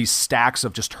these stacks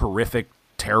of just horrific,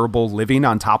 terrible living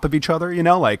on top of each other,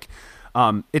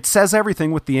 it says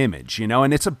everything with the image,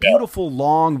 and it's a beautiful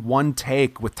long one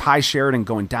take with Ty Sheridan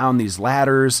going down these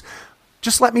ladders.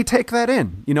 Just let me take that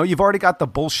in. You've already got the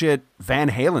bullshit Van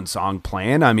Halen song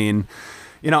playing. I mean,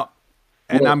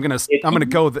 and I'm gonna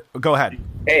go ahead.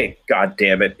 Hey, God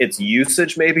damn it! It's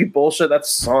usage, maybe bullshit. That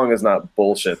song is not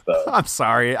bullshit, though. I'm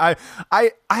sorry. I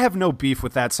have no beef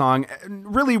with that song,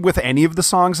 really, with any of the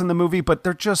songs in the movie, but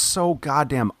they're just so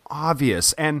goddamn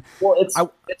obvious. And it's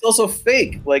also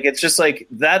fake. Like, it's just like,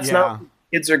 that's not what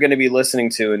kids are going to be listening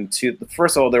to.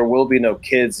 First of all, there will be no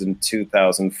kids in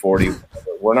 2040.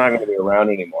 We're not going to be around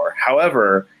anymore.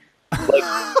 However, like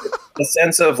the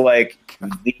sense of like,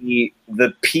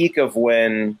 the peak of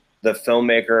when the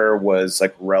filmmaker was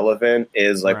like relevant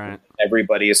is like Right.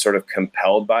 everybody is sort of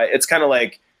compelled by it. It's kind of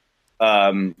like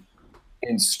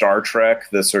in Star Trek,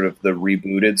 the sort of the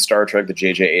rebooted Star Trek, the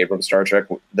J.J. Abrams Star Trek,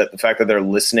 that the fact that they're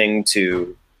listening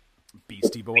to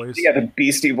Beastie Boys. yeah, the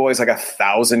Beastie Boys like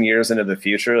 1,000 years into the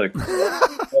future. Like,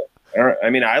 I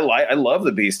mean, I love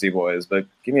the Beastie Boys, but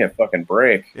give me a fucking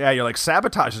break. Yeah, you're like,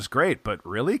 Sabotage is great, but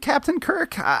really, Captain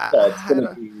Kirk?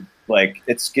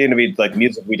 It's gonna be like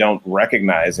music we don't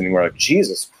recognize anymore. Like,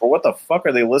 Jesus, for what the fuck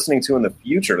are they listening to in the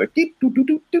future? Like,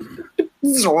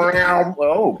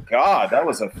 oh god, that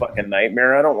was a fucking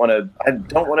nightmare. I don't want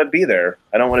to be there.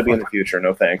 I don't want to be in the future.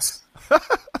 No thanks.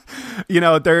 You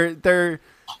know,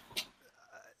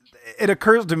 it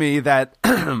occurs to me that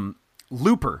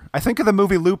Looper, I think of the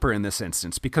movie Looper in this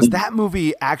instance, because that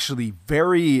movie actually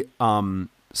very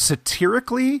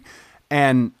satirically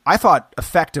and I thought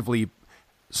effectively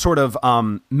sort of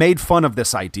made fun of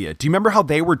this idea. Do you remember how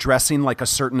they were dressing like a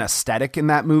certain aesthetic in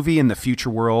that movie in the future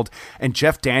world? And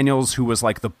Jeff Daniels, who was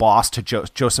like the boss to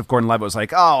Joseph Gordon-Levitt, was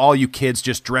like, oh, all you kids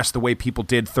just dress the way people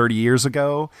did 30 years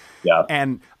ago. Yeah.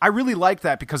 And I really like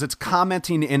that because it's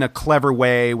commenting in a clever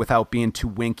way without being too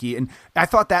winky. And I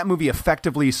thought that movie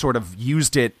effectively sort of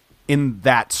used it in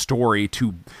that story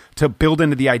to build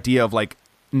into the idea of like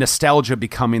nostalgia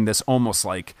becoming this almost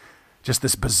like just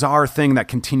this bizarre thing that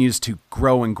continues to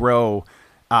grow and grow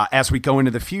as we go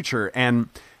into the future. And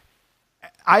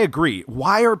I agree.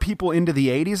 Why are people into the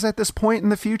 80s at this point in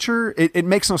the future? It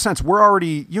makes no sense. We're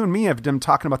already, you and me have been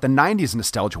talking about the 90s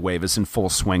nostalgia wave is in full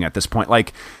swing at this point.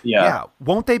 Like, yeah,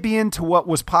 won't they be into what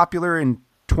was popular in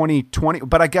 2020?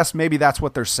 But I guess maybe that's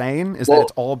what they're saying is that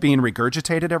it's all being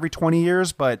regurgitated every 20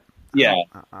 years. But yeah,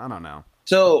 I don't know.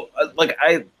 So, like,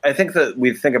 I think that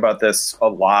we think about this a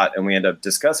lot and we end up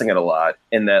discussing it a lot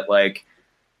in that, like,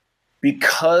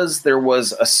 because there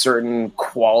was a certain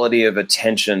quality of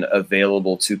attention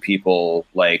available to people,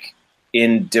 like,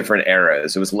 in different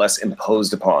eras, it was less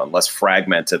imposed upon, less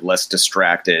fragmented, less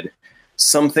distracted.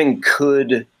 Something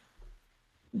could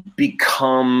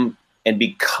become and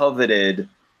be coveted,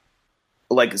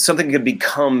 like, something could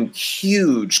become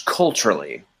huge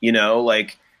culturally, you know,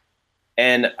 like,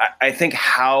 and I think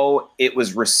how it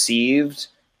was received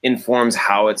informs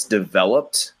how it's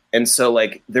developed. And so,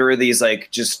 like, there are these,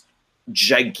 like, just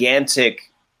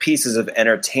gigantic pieces of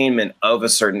entertainment of a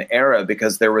certain era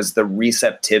because there was the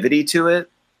receptivity to it.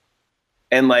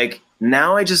 And, like,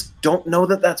 now I just don't know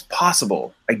that that's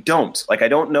possible. I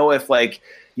don't know if, like,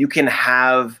 you can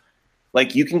have,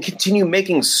 like, you can continue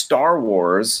making Star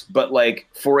Wars, but, like,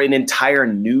 for an entire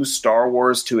new Star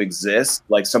Wars to exist,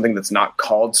 like something that's not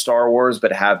called Star Wars,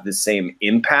 but have the same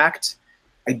impact.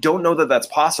 I don't know that that's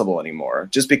possible anymore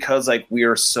just because, like, we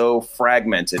are so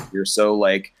fragmented. We're so,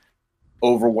 like,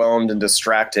 overwhelmed and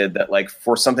distracted that, like,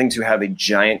 for something to have a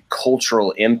giant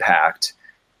cultural impact,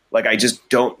 like, I just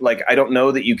don't, like, I don't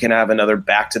know that you can have another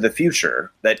Back to the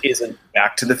Future that isn't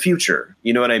Back to the Future.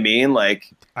 You know what I mean? Like,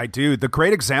 I do. The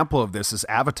great example of this is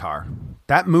Avatar.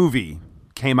 That movie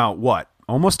came out, what,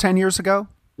 almost 10 years ago?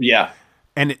 Yeah.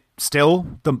 And it still,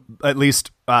 at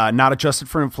least not adjusted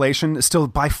for inflation, is still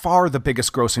by far the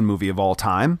biggest grossing movie of all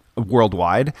time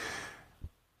worldwide.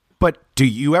 But do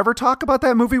you ever talk about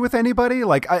that movie with anybody?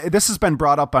 Like, this has been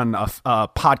brought up on a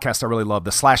podcast I really love,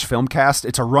 the Slash Filmcast.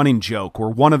 It's a running joke where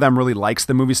one of them really likes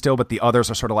the movie still, but the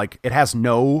others are sort of like, it has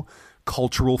no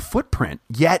cultural footprint,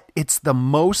 yet it's the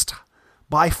most,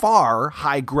 by far,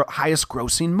 highest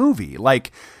grossing movie.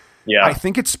 Like, yeah. I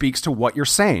think it speaks to what you're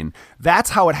saying. That's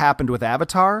how it happened with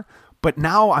Avatar. But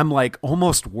now I'm, like,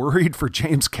 almost worried for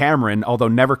James Cameron, although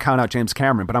never count out James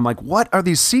Cameron. But I'm like, what are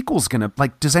these sequels going to,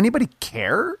 like, does anybody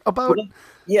care about?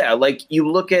 Yeah, like, you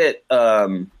look at,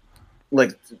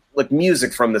 like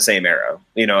music from the same era,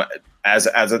 you know, as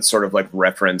it's sort of, like,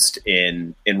 referenced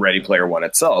in Ready Player One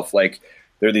itself. Like,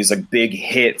 there are these, like, big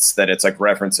hits that it's, like,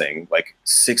 referencing, like,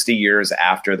 60 years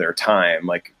after their time,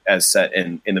 like, as set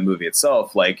in the movie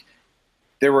itself. Like,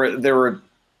 there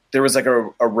was like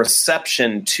a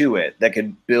reception to it that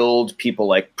could build people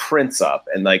like Prince up,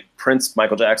 and like Prince,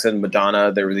 Michael Jackson,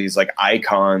 Madonna. There were these, like,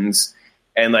 icons,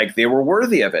 and, like, they were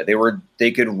worthy of it.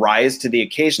 They could rise to the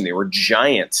occasion. They were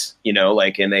giants, you know,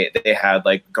 like, and they had,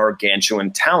 like, gargantuan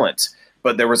talent,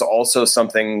 but there was also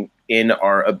something in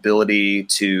our ability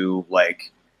to,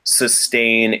 like,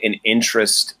 sustain an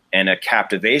interest and a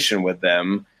captivation with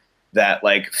them that,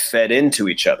 like, fed into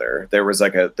each other. There was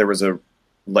a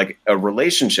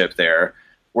relationship there.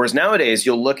 Whereas nowadays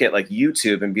you'll look at, like,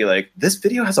 YouTube and be like, this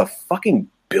video has a fucking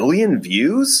billion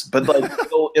views, but, like,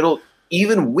 it'll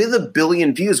even with a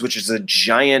billion views, which is a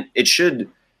giant, it should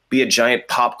be a giant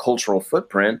pop cultural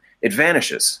footprint, it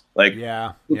vanishes. Like,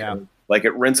 yeah. Like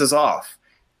it rinses off.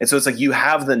 And so it's like you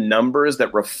have the numbers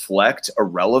that reflect a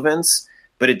relevance,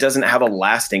 but it doesn't have a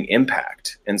lasting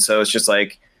impact. And so it's just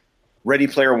like Ready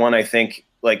Player One, I think,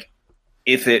 like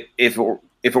if it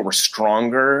were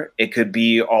stronger, it could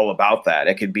be all about that.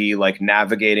 It could be like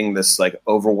navigating this like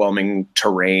overwhelming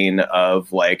terrain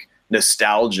of like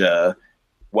nostalgia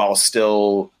while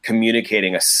still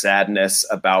communicating a sadness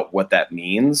about what that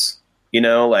means,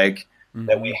 like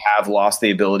that we have lost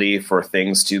the ability for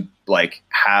things to like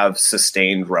have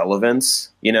sustained relevance,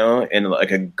 in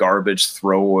like a garbage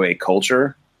throwaway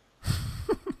culture.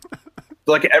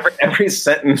 Like every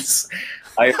sentence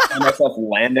I find myself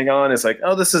landing on is like,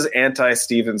 oh, this is anti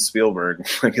Steven Spielberg.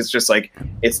 Like, it's just like,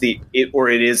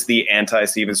 it is the anti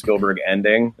Steven Spielberg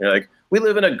ending. You're like, we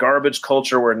live in a garbage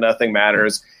culture where nothing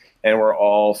matters and we're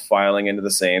all filing into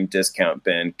the same discount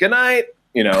bin. Good night.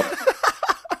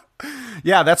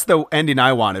 Yeah, that's the ending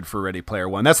I wanted for Ready Player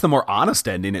One. That's the more honest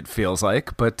ending, it feels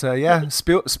like. But yeah,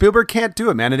 Spielberg can't do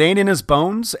it, man. It ain't in his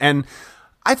bones. And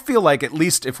I feel like at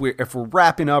least if we're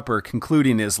wrapping up or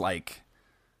concluding is like,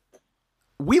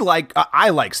 I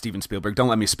like Steven Spielberg. Don't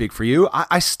let me speak for you.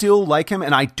 I still like him,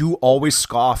 and I do always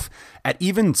scoff at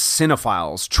even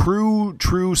cinephiles, true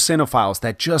cinephiles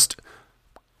that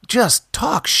just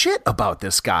talk shit about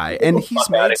this guy. And he's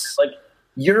made like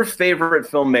your favorite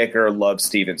filmmaker loves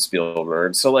Steven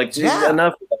Spielberg, so like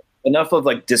enough of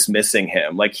like dismissing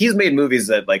him. Like he's made movies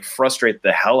that like frustrate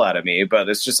the hell out of me, but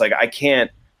it's just like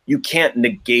you can't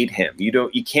negate him.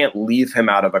 You can't leave him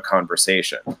out of a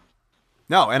conversation.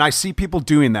 No, and I see people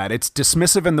doing that. It's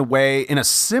dismissive in a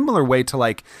similar way to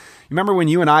like, you remember when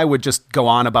you and I would just go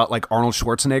on about like Arnold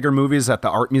Schwarzenegger movies at the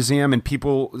art museum, and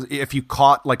people, if you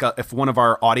caught like if one of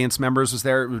our audience members was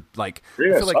there, it would, like,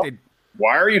 I feel like they'd,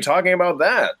 why are you talking about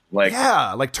that? Like,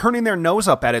 yeah, like turning their nose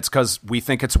up at it's because we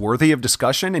think it's worthy of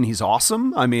discussion and he's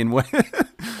awesome. I mean,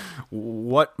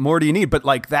 what more do you need? But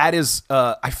like that is,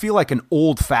 I feel like an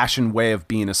old fashioned way of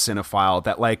being a cinephile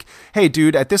that like, hey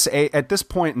dude, at this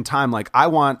point in time, like I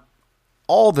want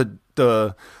all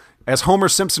the, as Homer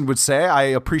Simpson would say, I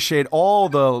appreciate all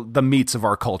the meats of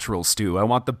our cultural stew. I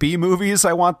want the B movies.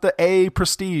 I want the A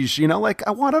prestige, like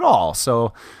I want it all.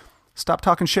 So stop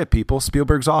talking shit, people.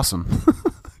 Spielberg's awesome.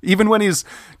 Even when he's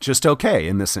just okay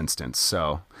in this instance.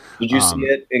 So did you see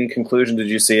it in conclusion? Did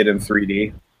you see it in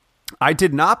 3D? I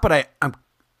did not, but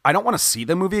I don't want to see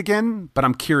the movie again, but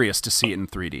I'm curious to see it in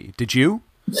 3D. Did you?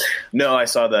 No, I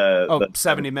saw the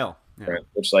 70 mil, yeah.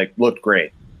 Which like looked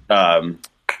great.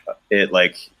 It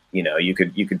like, you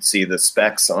could see the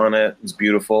specs on it. It's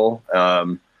beautiful.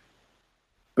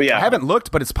 But yeah, I haven't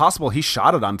looked, but it's possible he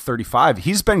shot it on 35.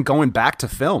 He's been going back to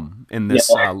film in this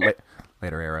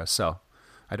later era, so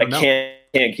I don't know.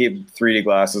 Can't keep 3D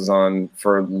glasses on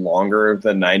for longer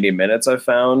than 90 minutes, I've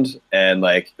found. And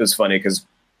like it was funny because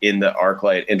in the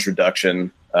ArcLight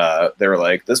introduction, they were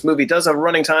like, this movie does have a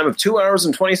running time of 2 hours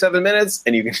and 27 minutes,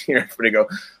 and you can hear everybody go,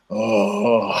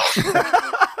 oh.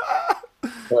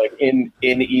 Like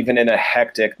even in a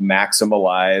hectic,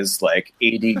 maximalized, like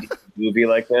 80 movie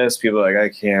like this, people are like, I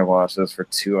can't watch this for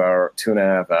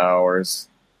 2.5 hours.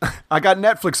 I got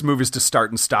Netflix movies to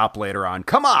start and stop later on.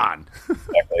 Come on.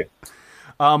 Exactly.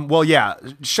 Well, yeah.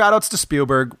 Shout outs to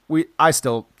Spielberg. I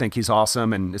still think he's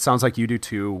awesome, and it sounds like you do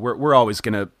too. We're always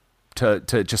gonna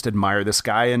to just admire this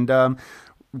guy. And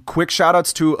quick shout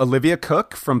outs to Olivia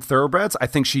Cook from Thoroughbreds. I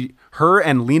think her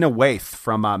and Lena Waithe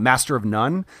from Master of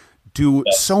None do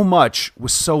so much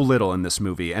with so little in this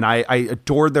movie, and I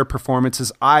adored their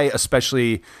performances. I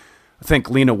especially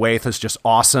think Lena Waithe is just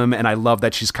awesome, and I love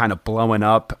that she's kind of blowing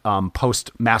up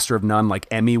post Master of None, like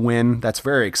Emmy win. That's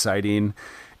very exciting.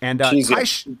 And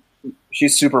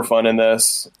she's super fun in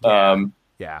this.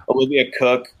 Yeah. Olivia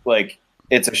Cook, like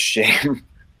it's a shame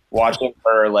watching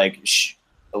her like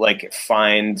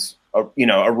find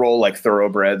a role like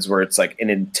Thoroughbreds where it's like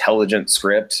an intelligent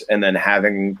script and then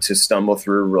having to stumble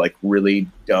through like really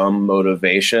dumb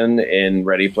motivation in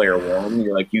Ready Player One.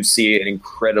 You're like, you see an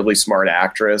incredibly smart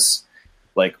actress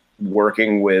like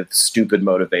working with stupid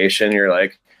motivation. You're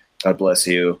like, God bless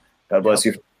you. God bless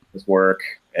you for this work.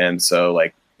 And so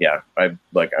like, yeah,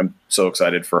 I'm so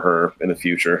excited for her in the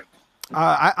future.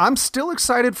 I'm still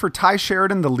excited for Ty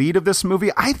Sheridan, the lead of this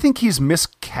movie. I think he's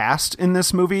miscast in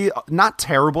this movie. Not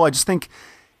terrible. I think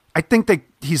that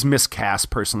he's miscast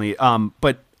personally.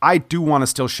 But I do want to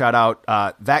still shout out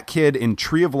that kid in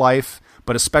Tree of Life,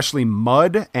 but especially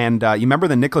Mud. And you remember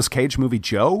the Nicolas Cage movie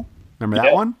Joe? Remember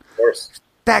that one? Of course.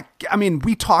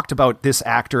 We talked about this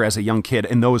actor as a young kid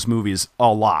in those movies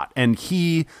a lot, and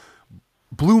he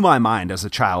blew my mind as a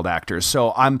child actor.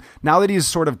 So now that he's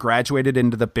sort of graduated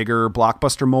into the bigger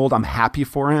blockbuster mold, I'm happy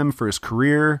for him for his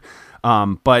career.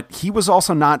 But he was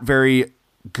also not very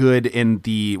good in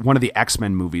one of the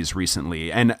X-Men movies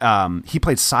recently, and he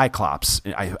played Cyclops,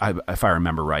 if I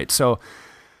remember right. So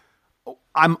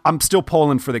I'm still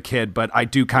pulling for the kid, but I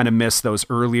do kind of miss those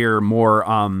earlier,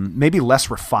 more maybe less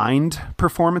refined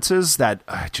performances that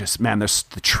just, man, there's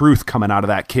the truth coming out of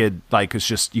that kid. Like, it's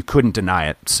just, you couldn't deny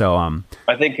it. So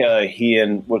I think he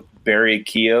and Barry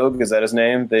Keogh, is that his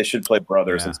name? They should play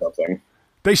brothers in something.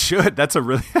 They should. That's a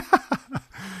really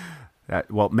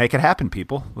well, make it happen,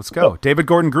 people. Let's go. David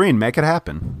Gordon Green, make it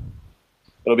happen.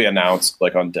 It'll be announced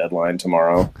like on Deadline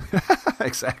tomorrow.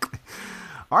 Exactly.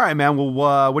 All right, man.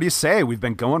 Well, what do you say? We've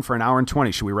been going for an hour and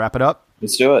 20. Should we wrap it up?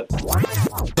 Let's do it.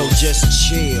 So just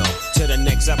chill to the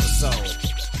next episode.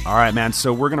 All right, man.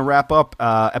 So we're going to wrap up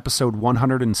episode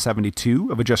 172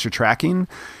 of Adjust Your Tracking.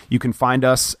 You can find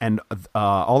us and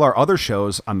all our other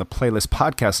shows on the Playlist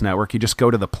Podcast Network. You just go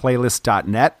to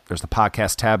theplaylist.net. There's the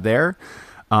podcast tab there.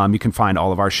 You can find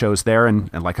all of our shows there.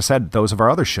 And like I said, those of our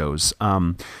other shows.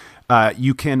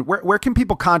 You can, where can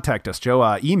people contact us,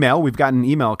 Joe? Email. We've got an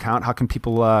email account. How can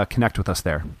people connect with us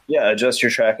there? Yeah,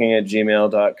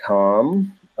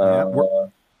 adjustyourtracking@gmail.com.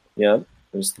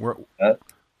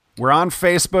 We're on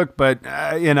Facebook, but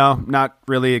not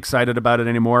really excited about it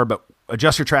anymore. But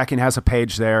Adjust Your Tracking has a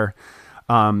page there.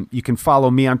 You can follow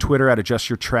me on Twitter at Adjust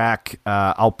Your Track.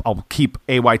 I'll keep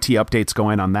AYT updates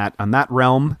going on that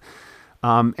realm.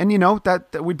 And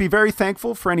that we'd be very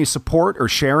thankful for any support or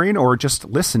sharing or just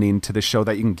listening to the show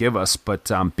that you can give us. But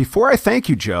before I thank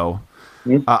you, Joe,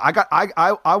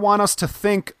 I want us to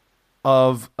think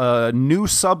of a new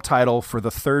subtitle for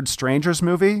the third Strangers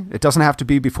movie. It doesn't have to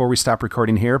be before we stop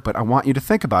recording here, but I want you to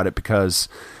think about it because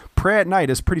Pray at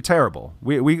Night is pretty terrible.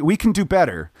 We can do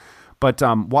better. But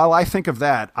while I think of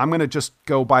that, I'm going to just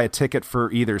go buy a ticket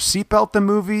for either Seatbelt the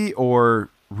movie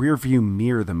or Rearview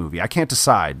Mirror the movie. I can't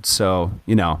decide, so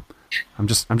I'm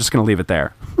just going to leave it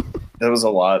there. That was a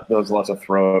lot. There was a lot to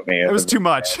throw at me. It was too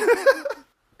much.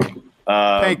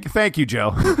 Thank you,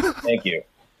 Joe. Thank you.